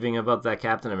are raving about that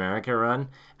Captain America run,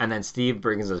 and then Steve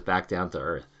brings us back down to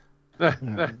earth.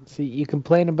 See, you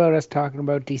complain about us talking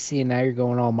about DC, and now you're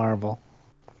going all Marvel.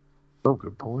 Oh,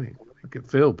 good point. Look at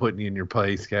Phil putting you in your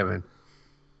place, Kevin.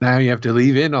 Now you have to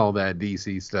leave in all that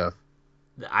DC stuff.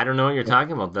 I don't know what you're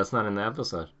talking about. That's not in the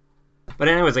episode. But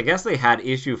anyways, I guess they had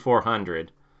issue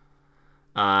 400.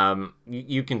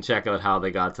 You can check out how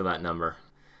they got to that number.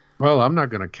 Well, I'm not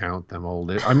going to count them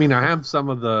old. I mean, I have some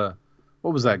of the,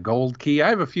 what was that, Gold Key? I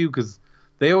have a few because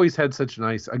they always had such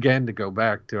nice, again, to go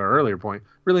back to our earlier point,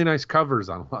 really nice covers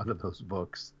on a lot of those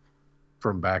books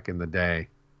from back in the day.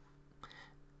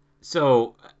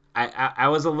 So I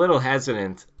was a little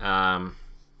hesitant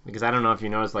because I don't know if you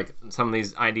noticed, like some of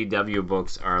these IDW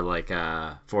books are like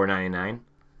 $4.99.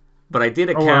 But I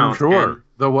did a count. I'm sure.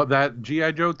 That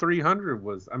G.I. Joe 300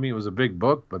 was, I mean, it was a big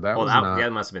book, but that was not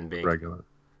that must have been big. Regular.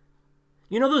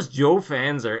 You know, those Joe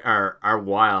fans are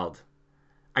wild.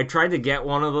 I tried to get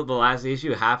one of the last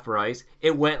issue half price.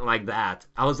 It went like that.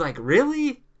 I was like,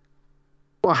 really?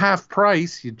 Well, half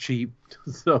price, you cheap.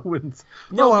 So it's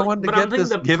No, I wanted to but I'm get thinking this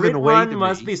the given print away run to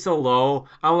must me. be so low.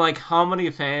 I'm like, how many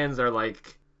fans are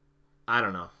like, I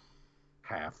don't know.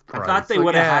 Half I price. thought they So,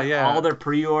 would have yeah, had all yeah. their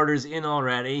pre-orders in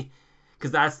already,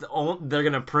 because that's the only, they're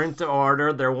gonna print to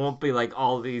order. There won't be like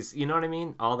all these, you know what I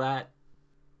mean? All that.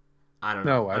 I don't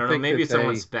know. No, I I don't know. think Maybe that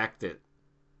someone they. spec'd it.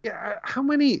 Yeah, how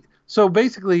many? So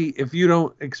basically, if you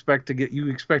don't expect to get, you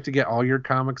expect to get all your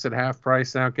comics at half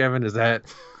price now, Kevin? Is that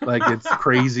like it's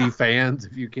crazy fans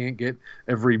if you can't get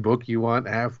every book you want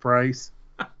half price?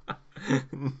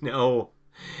 No,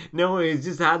 no, he's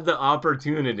just had the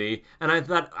opportunity, and I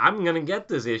thought I'm gonna get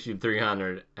this issue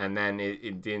 300, and then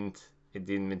it didn't. It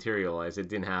didn't materialize. It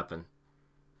didn't happen.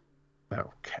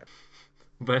 Okay.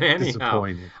 But anyhow,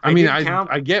 Disappointing. I I mean, did count.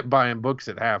 I get buying books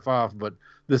at half off, but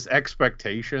this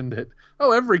expectation that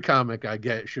every comic I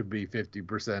get should be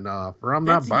 50% off, or I'm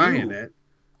That's not buying you. it.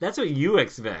 That's what you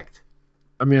expect.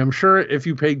 I mean, I'm sure if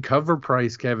you paid cover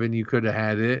price, Kevin, you could have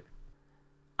had it.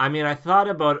 I mean, I thought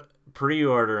about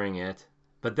pre-ordering it,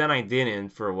 but then I didn't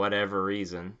for whatever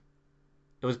reason.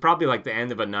 It was probably like the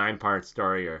end of a 9-part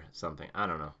story or something. I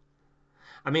don't know.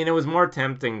 I mean, it was more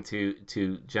tempting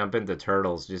to jump into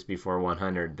Turtles just before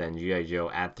 100 than GI Joe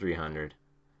at 300.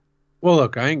 Well,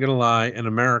 look, I ain't gonna lie. In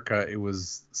America, it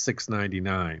was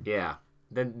 $6.99, Yeah.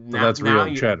 Then so now that's now real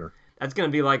you cheddar. that's gonna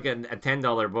be like a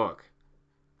 $10 book.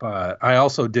 But I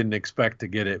also didn't expect to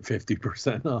get it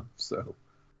 50% off. So,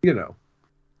 you know,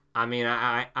 I mean,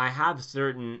 I have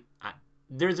certain.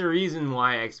 There's a reason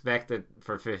why I expect it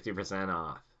for 50%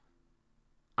 off.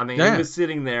 I mean, it yeah. was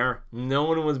sitting there. No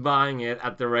one was buying it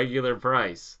at the regular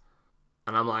price.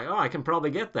 And I'm like, oh, I can probably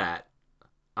get that.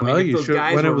 I mean, Well, if you those should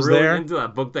guys when it were was really there. into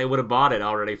that book, they would have bought it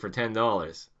already for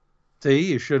 $10.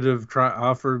 See, you should have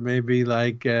offered maybe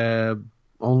like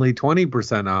only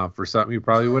 20% off or something. You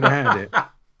probably would have had it,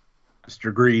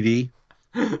 Mr. Greedy.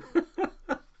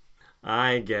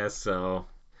 I guess so.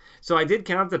 So I did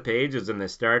count the pages in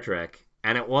this Star Trek,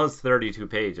 and it was 32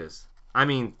 pages. I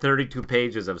mean, 32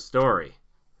 pages of story.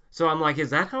 So I'm like,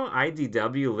 is that how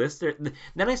IDW lists it?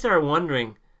 Then I started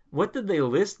wondering, what did they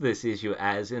list this issue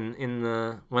as in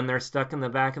the when they're stuck in the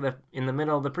back of the in the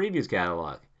middle of the previews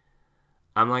catalog?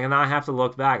 I'm like, now I have to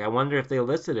look back. I wonder if they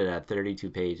listed it at 32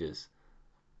 pages.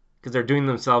 Because they're doing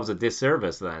themselves a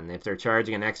disservice then if they're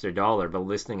charging an extra dollar but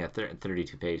listing at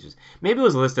 32 pages. Maybe it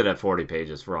was listed at 40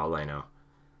 pages for all I know.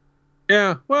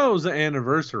 Yeah, well, it was the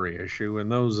anniversary issue, and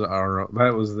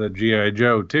that was the GI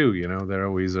Joe too. You know, they're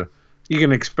always you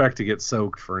can expect to get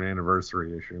soaked for an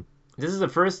anniversary issue. This is the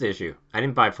first issue. I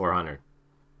didn't buy 400.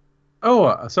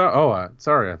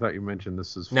 Sorry, I thought you mentioned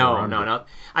this is No, no, 400. no.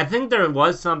 I think there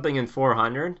was something in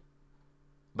 400,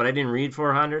 but I didn't read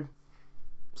 400,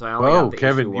 so I only got Whoa, the issue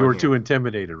Kevin, you one were too here.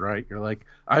 intimidated, right? You're like,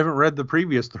 I haven't read the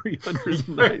previous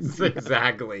 390 Yes, yet.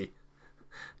 exactly.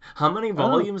 How many Oh.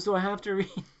 volumes do I have to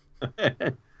read?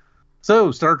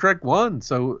 So, Star Trek 1.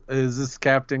 So, is this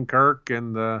Captain Kirk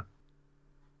and the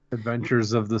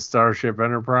Adventures of the Starship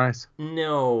Enterprise?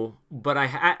 No, but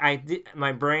I did.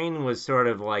 My brain was sort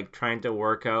of like trying to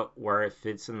work out where it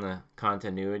fits in the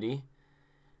continuity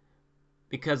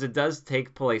because it does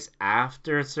take place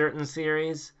after a certain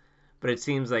series, but it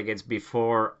seems like it's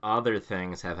before other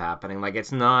things have happening. Like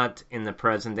it's not in the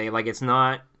present day. Like it's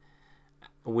not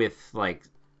with like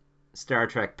Star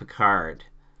Trek Picard,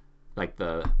 like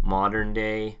the modern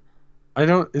day. I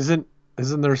don't, isn't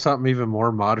there something even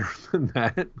more modern than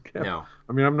that? Kev? No.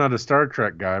 I mean, I'm not a Star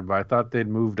Trek guy, but I thought they'd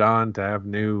moved on to have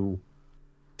new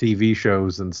TV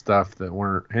shows and stuff that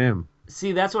weren't him.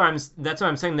 See, that's what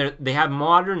I'm saying. They have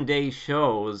modern day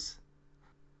shows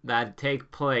that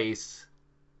take place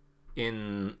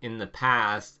in the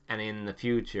past and in the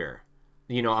future,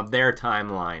 of their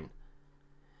timeline.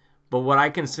 But what I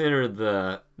consider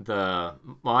the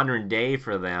modern day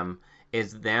for them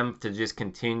is them to just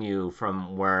continue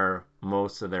from where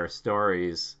most of their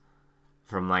stories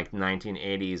from like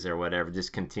 1980s or whatever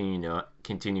just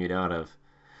continued out of,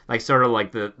 like sort of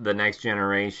like the Next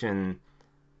Generation,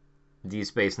 Deep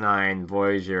Space Nine,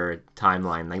 Voyager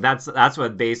timeline. Like that's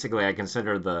what basically I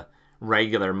consider the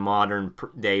regular modern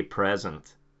day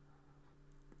present.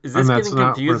 Is And this that's getting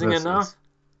not where confusing this enough? is.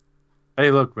 Hey,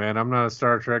 look, man, I'm not a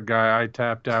Star Trek guy. I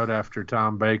tapped out after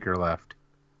Tom Baker left.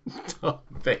 Tom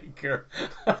Baker.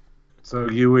 So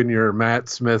you and your Matt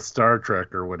Smith Star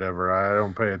Trek or whatever, I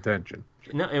don't pay attention.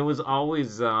 No, it was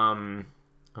always oh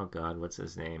God, what's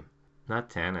his name? Not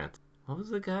Tennant. What was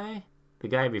the guy? The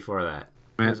guy before that.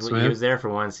 He Matt was he Smith? was there for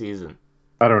one season.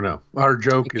 I don't know. Our I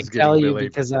joke can is tell getting you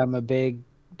belabored. because I'm a big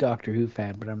Doctor Who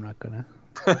fan, but I'm not gonna.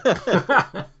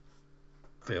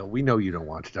 Phil, we know you don't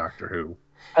watch Doctor Who.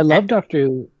 I love Doctor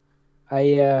Who.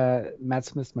 Matt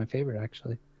Smith's my favorite,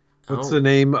 actually. What's the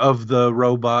name of the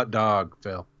robot dog,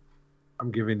 Phil?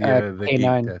 I'm giving you the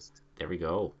K9. geek test. There we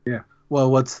go. Yeah.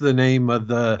 Well, what's the name of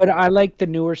the... But I like the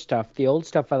newer stuff. The old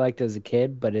stuff I liked as a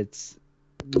kid, but it's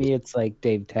like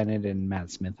Dave Tennant and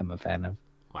Matt Smith I'm a fan of.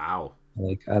 Wow.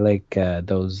 I like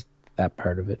that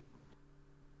part of it.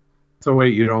 So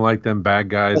wait, you don't like them bad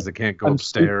guys that can't go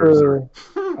upstairs?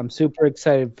 I'm super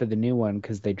excited for the new one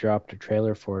because they dropped a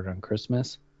trailer for it on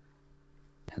Christmas.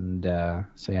 And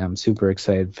so yeah, I'm super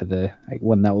excited for the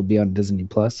one that will be on Disney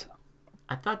Plus.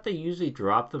 I thought they usually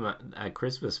drop them at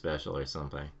Christmas special or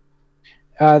something.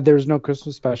 There's no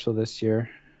Christmas special this year.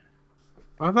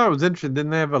 I thought it was interesting.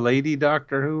 Didn't they have a lady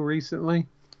Doctor Who recently?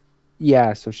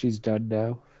 Yeah, so she's done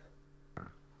now.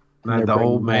 And the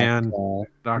old man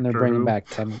Doctor and they're bringing Who. back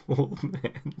Tennant. Old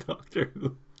man Doctor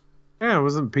Who. Yeah,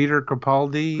 wasn't Peter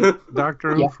Capaldi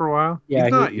Doctor Who for a while? Yeah,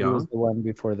 he's not he young. was the one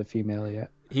before the female yet.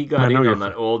 He got in on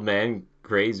that old man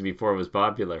craze before it was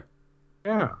popular.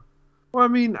 Yeah. Well, I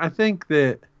mean, I think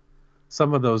that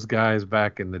some of those guys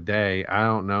back in the day, I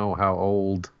don't know how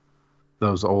old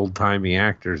those old-timey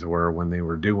actors were when they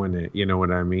were doing it. You know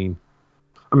what I mean?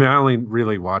 I mean, I only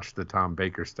really watched the Tom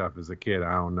Baker stuff as a kid.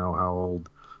 I don't know how old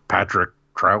Patrick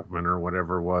Troutman or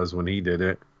whatever was when he did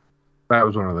it. That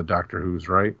was one of the Doctor Who's,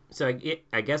 right? So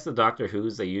I guess the Doctor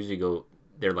Who's, they usually go,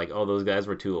 they're like, oh, those guys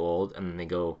were too old, and then they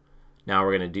go, now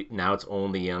it's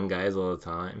only young guys all the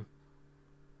time.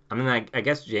 I mean, I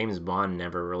guess James Bond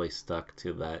never really stuck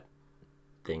to that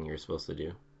thing you're supposed to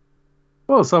do.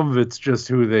 Well, some of it's just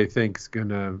who they think's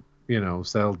gonna,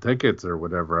 sell tickets or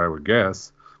whatever, I would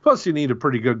guess. Plus, you need a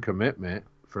pretty good commitment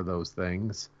for those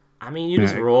things. I mean, you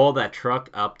just roll that truck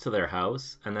up to their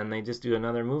house, and then they just do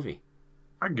another movie.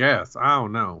 I guess. I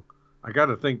don't know. I got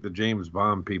to think the James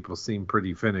Bond people seem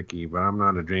pretty finicky, but I'm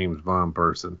not a James Bond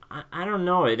person. I don't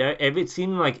know. It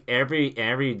seemed like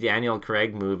every Daniel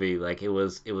Craig movie, like it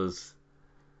was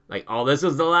like, oh, this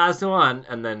is the last one,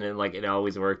 and then it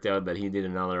always worked out that he did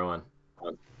another one.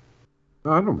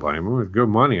 No, I don't blame him. It was good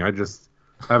money. I just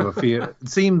have a feel. It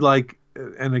seemed like,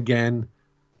 and again,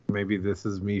 maybe this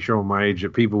is me showing my age,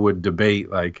 that people would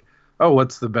debate like, oh,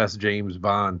 what's the best James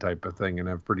Bond type of thing, and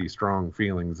have pretty strong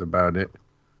feelings about it.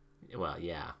 Well,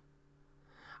 yeah.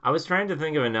 I was trying to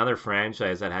think of another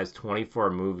franchise that has 24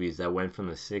 movies that went from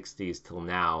the 60s till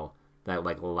now that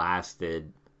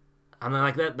lasted. I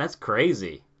mean, that's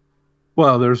crazy.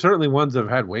 Well, there's certainly ones that have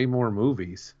had way more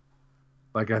movies.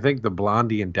 Like, I think the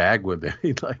Blondie and Dagwood, they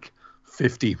made like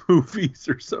 50 movies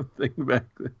or something back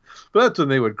then. But that's when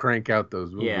they would crank out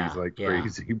those movies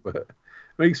crazy. But it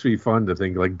makes me fun to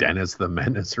think like Dennis the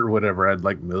Menace or whatever had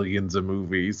like millions of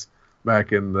movies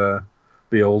back in the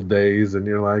old days. And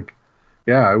you're like,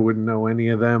 yeah, I wouldn't know any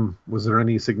of them. Was there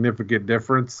any significant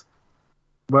difference?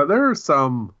 But there are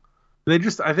some.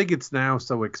 I think it's now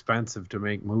so expensive to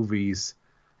make movies.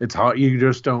 It's hard. You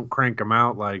just don't crank them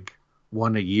out like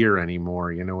one a year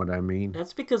anymore. You know what I mean?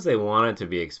 That's because they want it to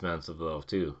be expensive, though,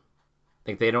 too.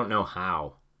 Like, they don't know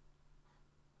how.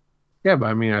 Yeah, but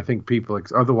I mean, I think people,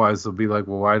 otherwise they'll be like,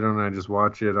 well, why don't I just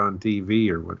watch it on TV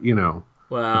or what,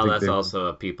 Well, that's also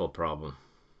a people problem.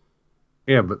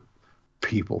 Yeah, but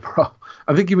people problem.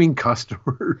 I think you mean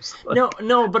customers.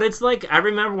 No, but it's like, I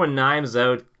remember when Knives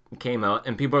Out came out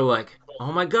and people were like,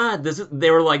 oh my God, this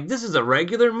is a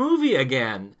regular movie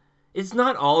again. It's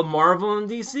not all Marvel and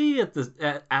DC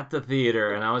at the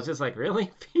theater. And I was just like,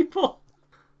 really, people?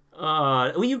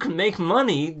 Well, you can make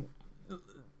money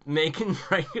making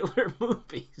regular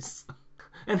movies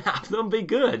and have them be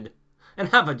good and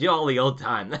have a jolly old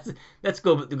time. Let's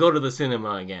go to the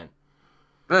cinema again.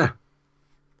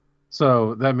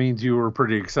 So that means you were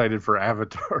pretty excited for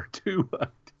Avatar 2.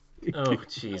 Oh,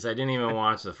 jeez, I didn't even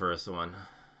watch the first one.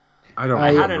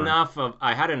 I had enough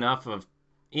of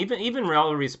even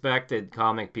well-respected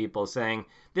comic people saying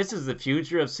this is the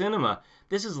future of cinema.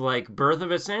 This is like birth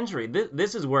of a century.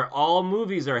 This is where all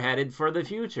movies are headed for the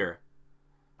future.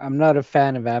 I'm not a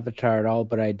fan of Avatar at all,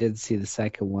 but I did see the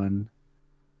second one,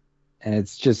 and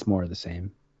it's just more of the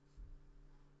same.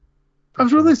 I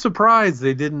was really surprised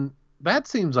they didn't. That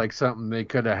seems like something they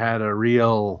could have had a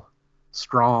real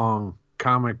strong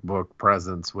comic book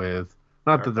presence with.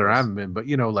 Not that there haven't been, but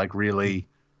like really,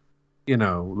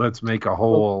 let's make a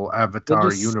whole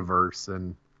Avatar universe.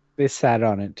 And they sat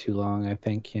on it too long, I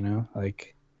think.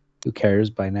 Like, who cares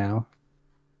by now?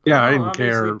 Yeah, I didn't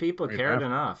care. People cared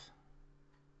enough.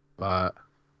 But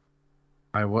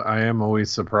I am always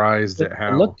surprised at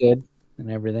how it looked good and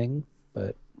everything,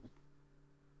 but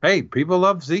hey, people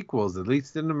love sequels, at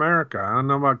least in America. I don't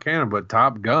know about Canada, but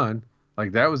Top Gun,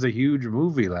 like that was a huge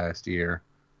movie last year.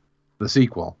 The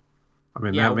sequel. I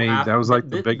mean, Yeah, that was like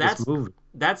the biggest movie.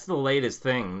 that's the latest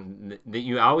thing that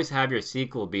you always have your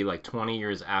sequel be like 20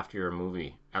 years after your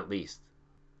movie at least.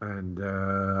 And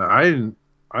I didn't.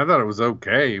 I thought it was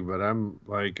okay, but I'm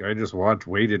like, I just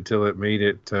waited till it made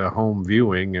it to home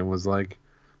viewing, and was like,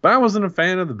 but I wasn't a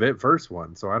fan of the first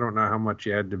one, so I don't know how much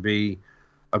you had to be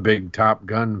a big Top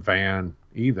Gun fan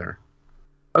either.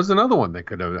 That was another one they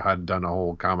could have had done a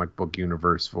whole comic book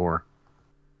universe for.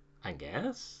 I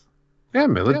guess. Yeah,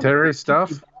 military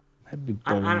stuff. That'd be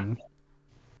I, boring.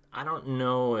 I don't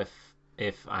know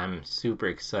if I'm super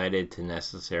excited to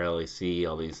necessarily see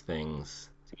all these things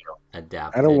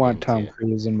adapted I don't want Tom into.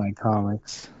 Cruise in my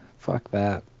comics. Fuck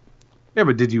that. Yeah,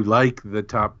 but did you like the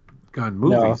Top Gun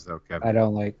movies though, Kevin? I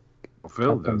don't like. Well,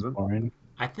 Phil Top Gun's doesn't. boring.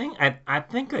 I think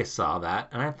I saw that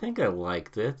and I think I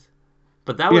liked it.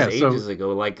 But that was Yeah, so ages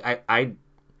ago. Like I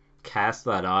cast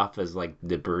that off as like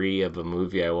debris of a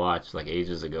movie I watched like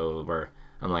ages ago where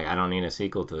I'm like I don't need a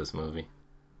sequel to this movie.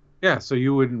 yeah, so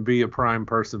you wouldn't be a prime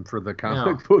person for the No.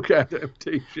 comic book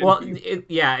adaptation. Well,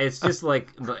 yeah, it's just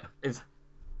like it's.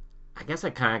 I guess I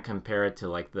kind of compare it to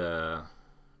like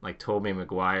Tobey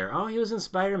Maguire. Oh, he was in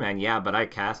Spider-Man. Yeah, but I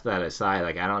cast that aside.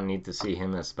 Like I don't need to see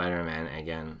him as Spider-Man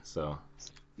again. So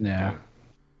Yeah.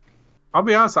 I'll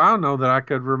be honest, I don't know that I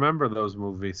could remember those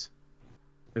movies.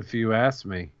 If you ask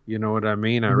me, you know what I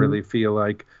mean? I really feel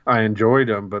like I enjoyed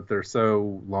them, but they're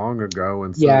so long ago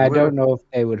and so. Yeah, I don't know if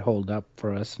they would hold up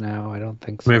for us now. I don't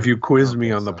think I so. mean, if you quiz me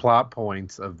think on the so. plot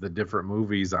points of the different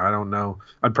movies, I don't know.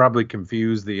 I'd probably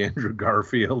confuse the Andrew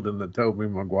Garfield and the Tobey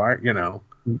Maguire. You know,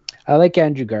 I like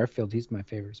Andrew Garfield. He's my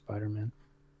favorite Spider-Man.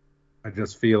 I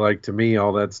just feel like to me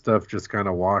all that stuff just kind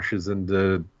of washes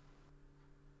into,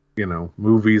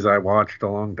 movies I watched a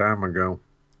long time ago.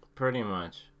 pretty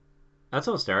much, that's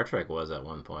how Star Trek was at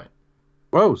one point.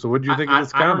 Whoa, so what do you think of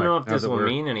this I comic? don't know if now this that will we're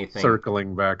mean anything.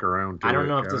 circling back around to I don't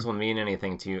know it, if this Kevin? will mean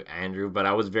anything to you, Andrew, but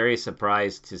I was very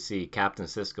surprised to see Captain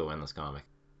Sisko in this comic.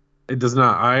 It does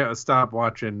not. I stopped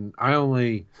watching. I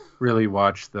only really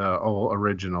watched the old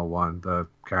original one, the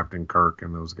Captain Kirk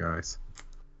and those guys.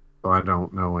 So I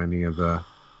don't know any of the.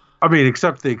 I mean,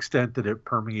 except the extent that it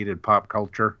permeated pop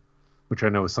culture, which I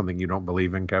know is something you don't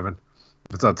believe in, Kevin.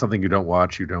 If it's not something you don't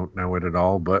watch, you don't know it at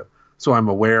all. But so I'm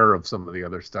aware of some of the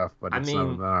other stuff, but I it's mean,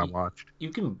 none that I watched.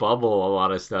 you can bubble a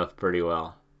lot of stuff pretty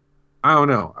well. I don't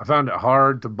know. I found it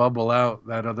hard to bubble out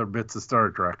that other bits of Star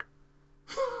Trek.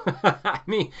 I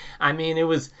mean, it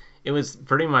was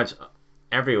pretty much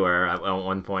everywhere at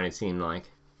one point. It seemed like,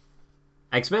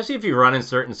 especially if you run in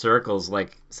certain circles,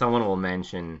 like someone will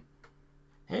mention,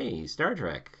 "Hey, Star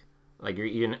Trek." Like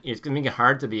it's gonna make it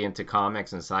hard to be into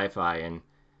comics and sci-fi and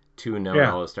tune out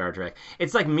Yeah. all of Star Trek.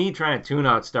 It's like me trying to tune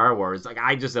out Star Wars. Like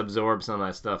I just absorb some of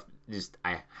that stuff. Just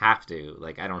I have to.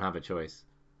 Like I don't have a choice.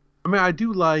 I mean, I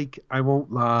do like. I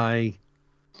won't lie.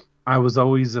 I was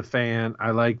always a fan.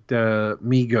 I liked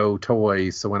Mego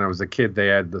toys. So when I was a kid, they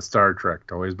had the Star Trek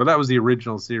toys, but that was the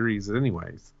original series,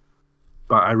 anyways.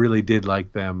 But I really did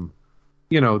like them.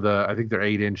 I think they're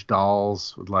 8-inch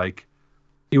dolls with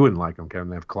you wouldn't like them, Kevin.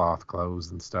 They have cloth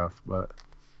clothes and stuff, but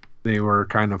they were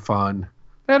kind of fun.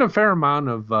 They had a fair amount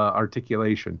of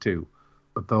articulation too.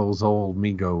 But those old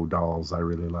Mego dolls I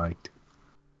really liked,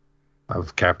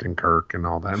 of Captain Kirk and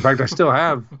all that. In fact, I still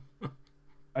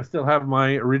have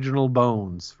my original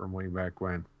bones from way back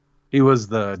when. He was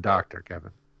the doctor,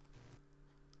 Kevin.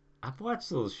 I've watched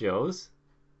those shows.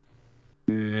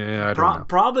 Yeah, I don't know.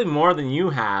 Probably more than you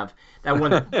have. That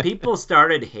when people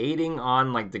started hating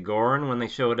on like the Gorn when they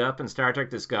showed up in Star Trek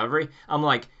Discovery, I'm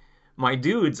like, my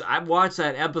dudes, I've watched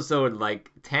that episode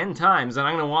like 10 times and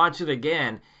I'm gonna watch it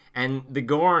again. And the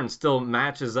Gorn still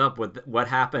matches up with what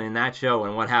happened in that show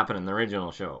and what happened in the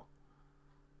original show.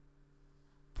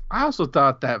 I also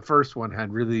thought that first one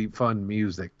had really fun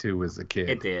music too as a kid.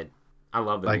 It did. I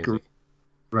love the Like music.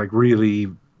 really,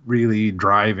 really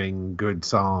driving good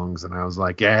songs, and I was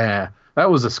like, yeah, that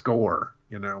was a score,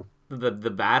 The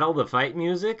battle, the fight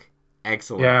music,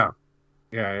 excellent. Yeah.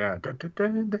 Yeah. Dun, dun,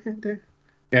 dun, dun, dun.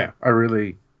 Yeah, I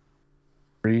really,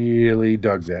 really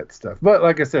dug that stuff. But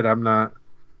like I said, I'm not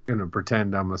gonna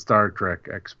pretend I'm a Star Trek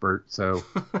expert, so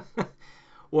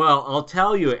Well, I'll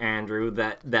tell you, Andrew,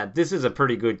 that this is a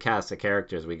pretty good cast of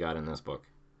characters we got in this book.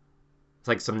 It's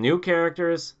like some new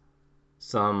characters,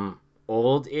 some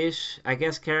old-ish, I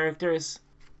guess, characters.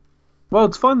 well,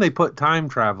 it's fun they put time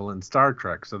travel in Star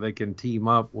Trek so they can team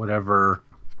up whatever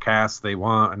cast they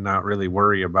want and not really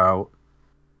worry about,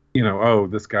 oh,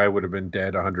 this guy would have been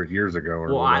dead 100 years ago or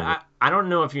Well, whatever. I don't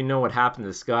know if you know what happened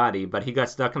to Scotty, but he got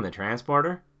stuck in the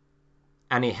transporter,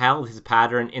 and he held his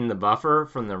pattern in the buffer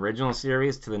from the original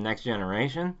series to the next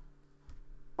generation.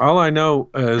 All I know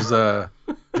is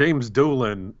James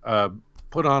Doolan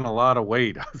put on a lot of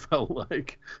weight, I felt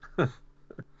like.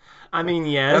 I mean,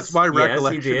 yes. That's my he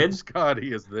recollection did. of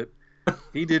Scotty, is that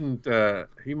he didn't, it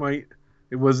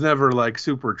was never like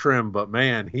super trim, but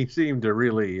man, he seemed to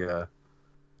really,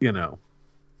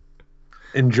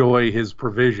 enjoy his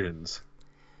provisions.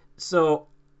 So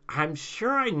I'm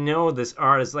sure I know this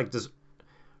artist, like this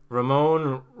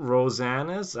Ramon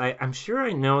Rosanas. I'm sure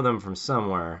I know them from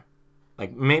somewhere,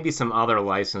 like maybe some other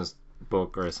licensed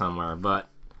book or somewhere. But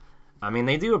I mean,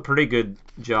 they do a pretty good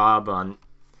job on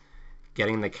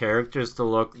getting the characters to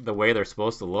look the way they're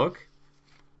supposed to look.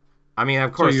 I mean,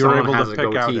 of course, you're someone able to has a pick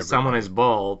out goatee, someone everybody. is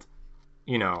bald,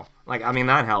 like I mean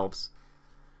that helps.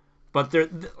 But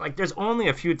there's only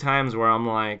a few times where I'm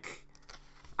like,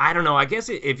 I don't know. I guess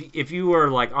if you were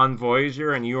like on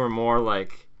Voyager and you were more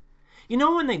like,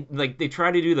 when they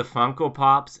try to do the Funko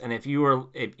Pops, and if you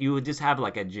would just have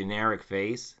like a generic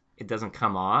face, it doesn't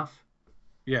come off.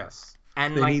 Yes.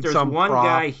 And They like need there's some one prop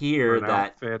guy or here an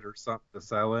that outfit or something to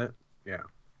sell it.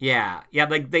 Yeah. yeah,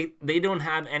 like they don't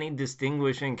have any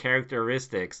distinguishing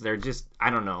characteristics. They're just,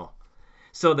 I don't know.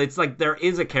 So it's like there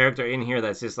is a character in here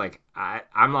that's just like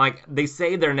I'm like, they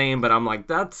say their name, but I'm like,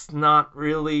 that's not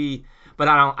really. But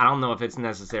I don't know if it's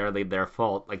necessarily their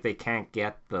fault. Like they can't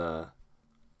get the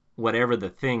whatever the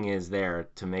thing is there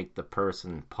to make the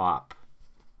person pop.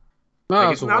 No, I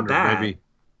Like it's also not wonder that.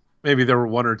 maybe there were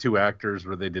one or two actors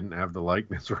where they didn't have the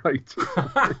likeness right.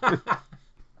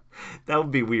 That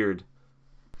would be weird.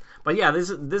 But yeah, this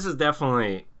is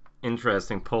definitely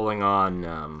interesting, pulling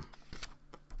on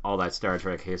all that Star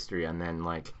Trek history, and then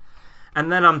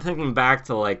I'm thinking back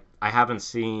to like I haven't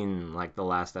seen like the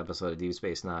last episode of Deep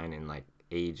Space Nine in like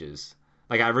ages.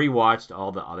 Like I rewatched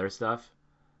all the other stuff,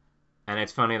 and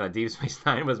it's funny that Deep Space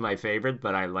Nine was my favorite,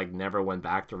 but I like never went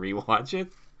back to rewatch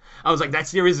it. I was like, that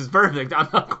series is perfect. I'm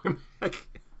not going back.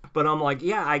 But I'm like,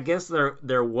 yeah, I guess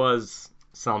there was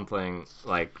something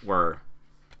like where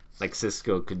like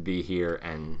Cisco could be here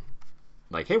and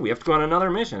like, hey, we have to go on another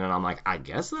mission, and I'm like, I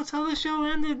guess that's how the show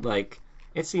ended. Like,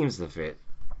 it seems to fit.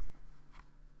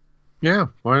 Yeah,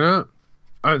 why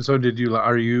not? So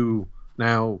are you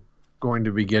now going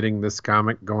to be getting this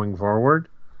comic going forward?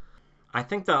 I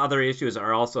think the other issues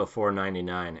are also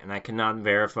 $4.99, and I cannot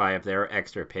verify if there are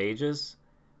extra pages.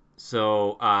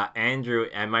 So, Andrew,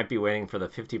 I might be waiting for the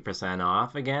 50%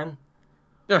 off again.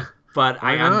 Yeah, But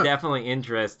I why am not? definitely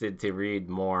interested to read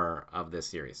more of this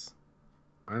series.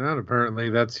 Why not? Apparently,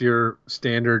 that's your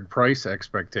standard price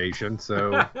expectation.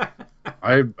 So,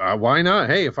 why not?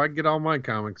 Hey, if I get all my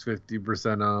comics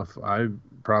 50% off, I'd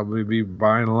probably be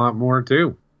buying a lot more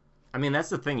too. I mean, that's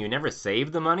the thing. You never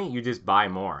save the money, you just buy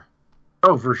more.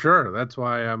 Oh, for sure. That's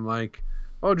why I'm like,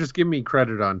 oh, just give me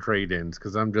credit on trade-ins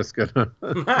because I'm just gonna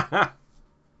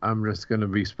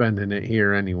be spending it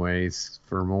here anyways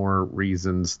for more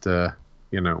reasons to,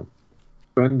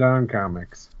 spend on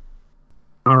comics.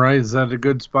 All right, is that a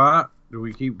good spot? Do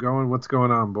we keep going? What's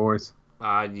going on, boys?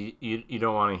 You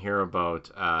don't want to hear about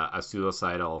a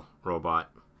suicidal robot.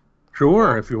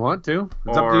 Sure, if you want to.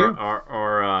 It's up to you.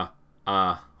 Or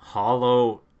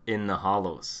Hollow in the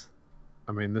Hollows.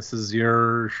 I mean, this is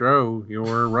your show.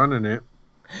 You're running it.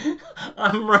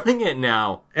 I'm running it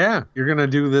now. Yeah, you're going to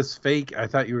do this fake. I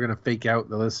thought you were going to fake out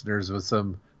the listeners with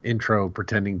some intro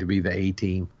pretending to be the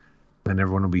A-Team. Then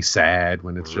everyone will be sad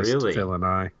when it's just Really? Phil and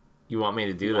I. You want me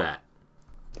to do that?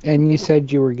 And you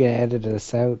said you were going to edit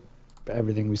us out,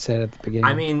 everything we said at the beginning.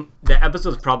 I mean, the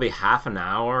episode's probably half an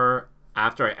hour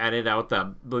after I edit out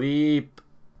the bleep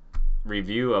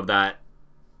review of that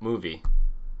movie.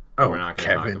 Oh, we're not going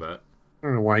to talk Kevin. about. I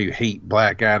don't know why you hate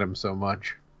Black Adam so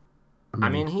much. I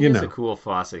mean, he is a cool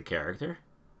Fawcett character.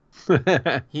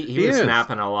 He was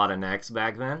snapping a lot of necks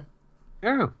back then.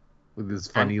 Yeah, with his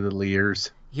funny little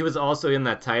ears. He was also in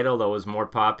that title that was more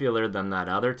popular than that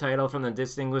other title from the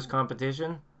Distinguished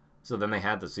Competition. So then they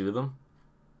had to sue them.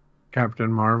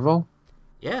 Captain Marvel?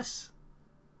 Yes.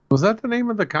 Was that the name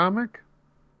of the comic?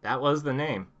 That was the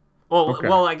name.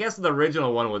 Well, I guess the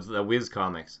original one was the Wiz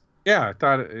Comics. Yeah, I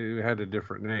thought it had a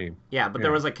different name. Yeah, but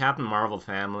there was a Captain Marvel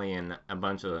family and a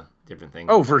bunch of different things.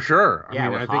 Oh, for sure. I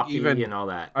mean, with Hoppy and all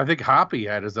that. I think Hoppy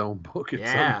had his own book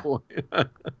at some point.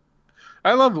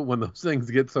 I love it when those things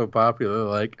get so popular.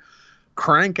 Like,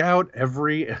 crank out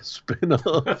every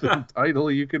spin-off and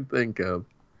title you can think of.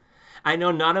 I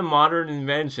know, not a modern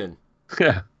invention.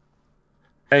 Yeah.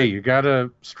 Hey, you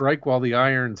gotta strike while the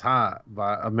iron's hot.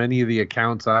 Many of the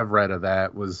accounts I've read of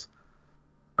that was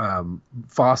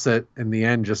Fawcett in the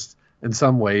end just in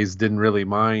some ways didn't really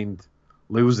mind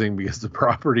losing because the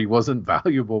property wasn't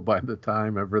valuable by the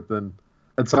time everything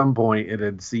at some point it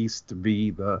had ceased to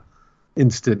be the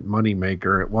instant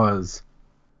moneymaker it was.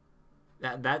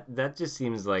 That just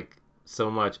seems like so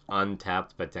much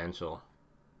untapped potential.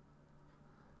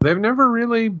 They've never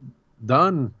really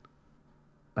done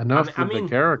I enough mean, I with the mean,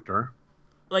 character.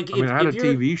 like I mean, I had a if you're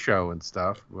TV show and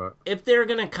stuff, but if they're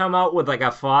gonna come out with like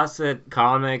a Fawcett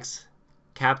Comics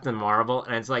Captain Marvel,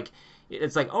 and it's like,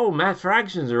 oh, Matt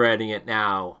Fraction's writing it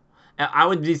now. I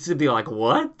would just be like,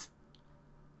 what?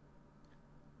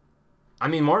 I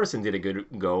mean, Morrison did a good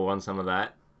go on some of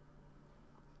that.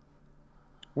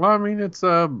 well, I mean, it's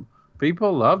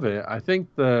people love it. I think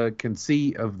the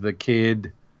conceit of the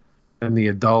kid and the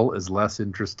adult is less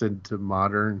interested to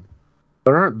modern.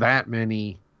 There aren't that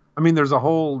many. I mean, there's a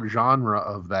whole genre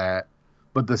of that,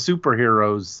 but the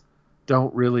superheroes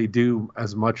don't really do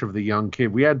as much of the young kid.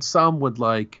 We had some with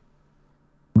like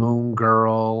Moon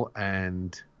Girl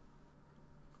and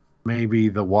maybe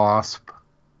the Wasp.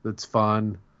 That's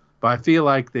fun, but I feel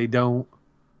like they don't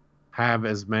have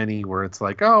as many where it's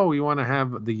like, oh, you want to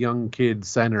have the young kid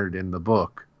centered in the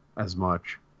book as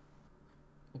much.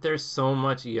 There's so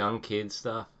much young kid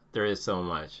stuff. There is so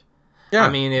much. I Yeah,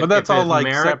 mean, but if that's all if like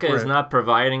America is separate. not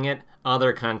providing it,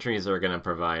 other countries are gonna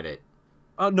provide it.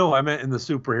 Oh no, I meant in the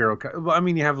superhero. Well, I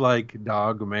mean, you have like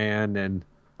Dog Man and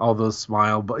all those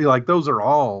Smile, but like those are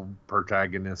all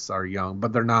protagonists are young,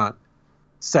 but they're not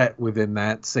set within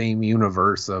that same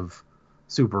universe of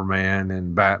Superman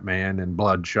and Batman and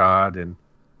Bloodshot and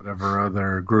whatever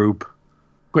other group.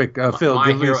 Quick, Phil, My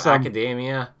give me Hero some.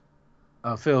 Academia,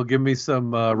 Phil, give me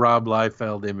some Rob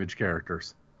Liefeld image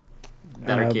characters.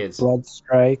 Better Kids, Blood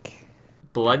Strike, Yeah.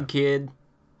 Blood Kid.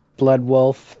 Blood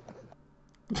Wolf,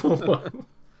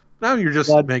 Now you're just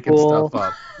Blood making Pool. stuff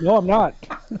up. No, I'm not.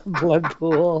 Blood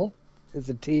Pool is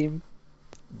a team.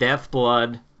 Death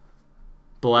Blood,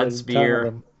 Blood There's a ton of Spear,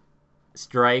 them.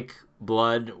 Strike,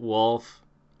 Blood, Wolf,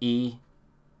 E,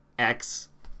 X,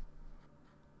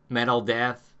 Metal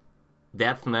Death,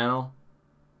 Death Metal.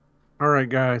 All right,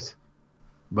 guys.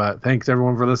 But thanks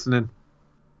everyone for listening.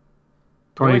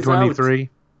 Noise out. 2023.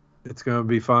 It's going to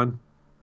be fun.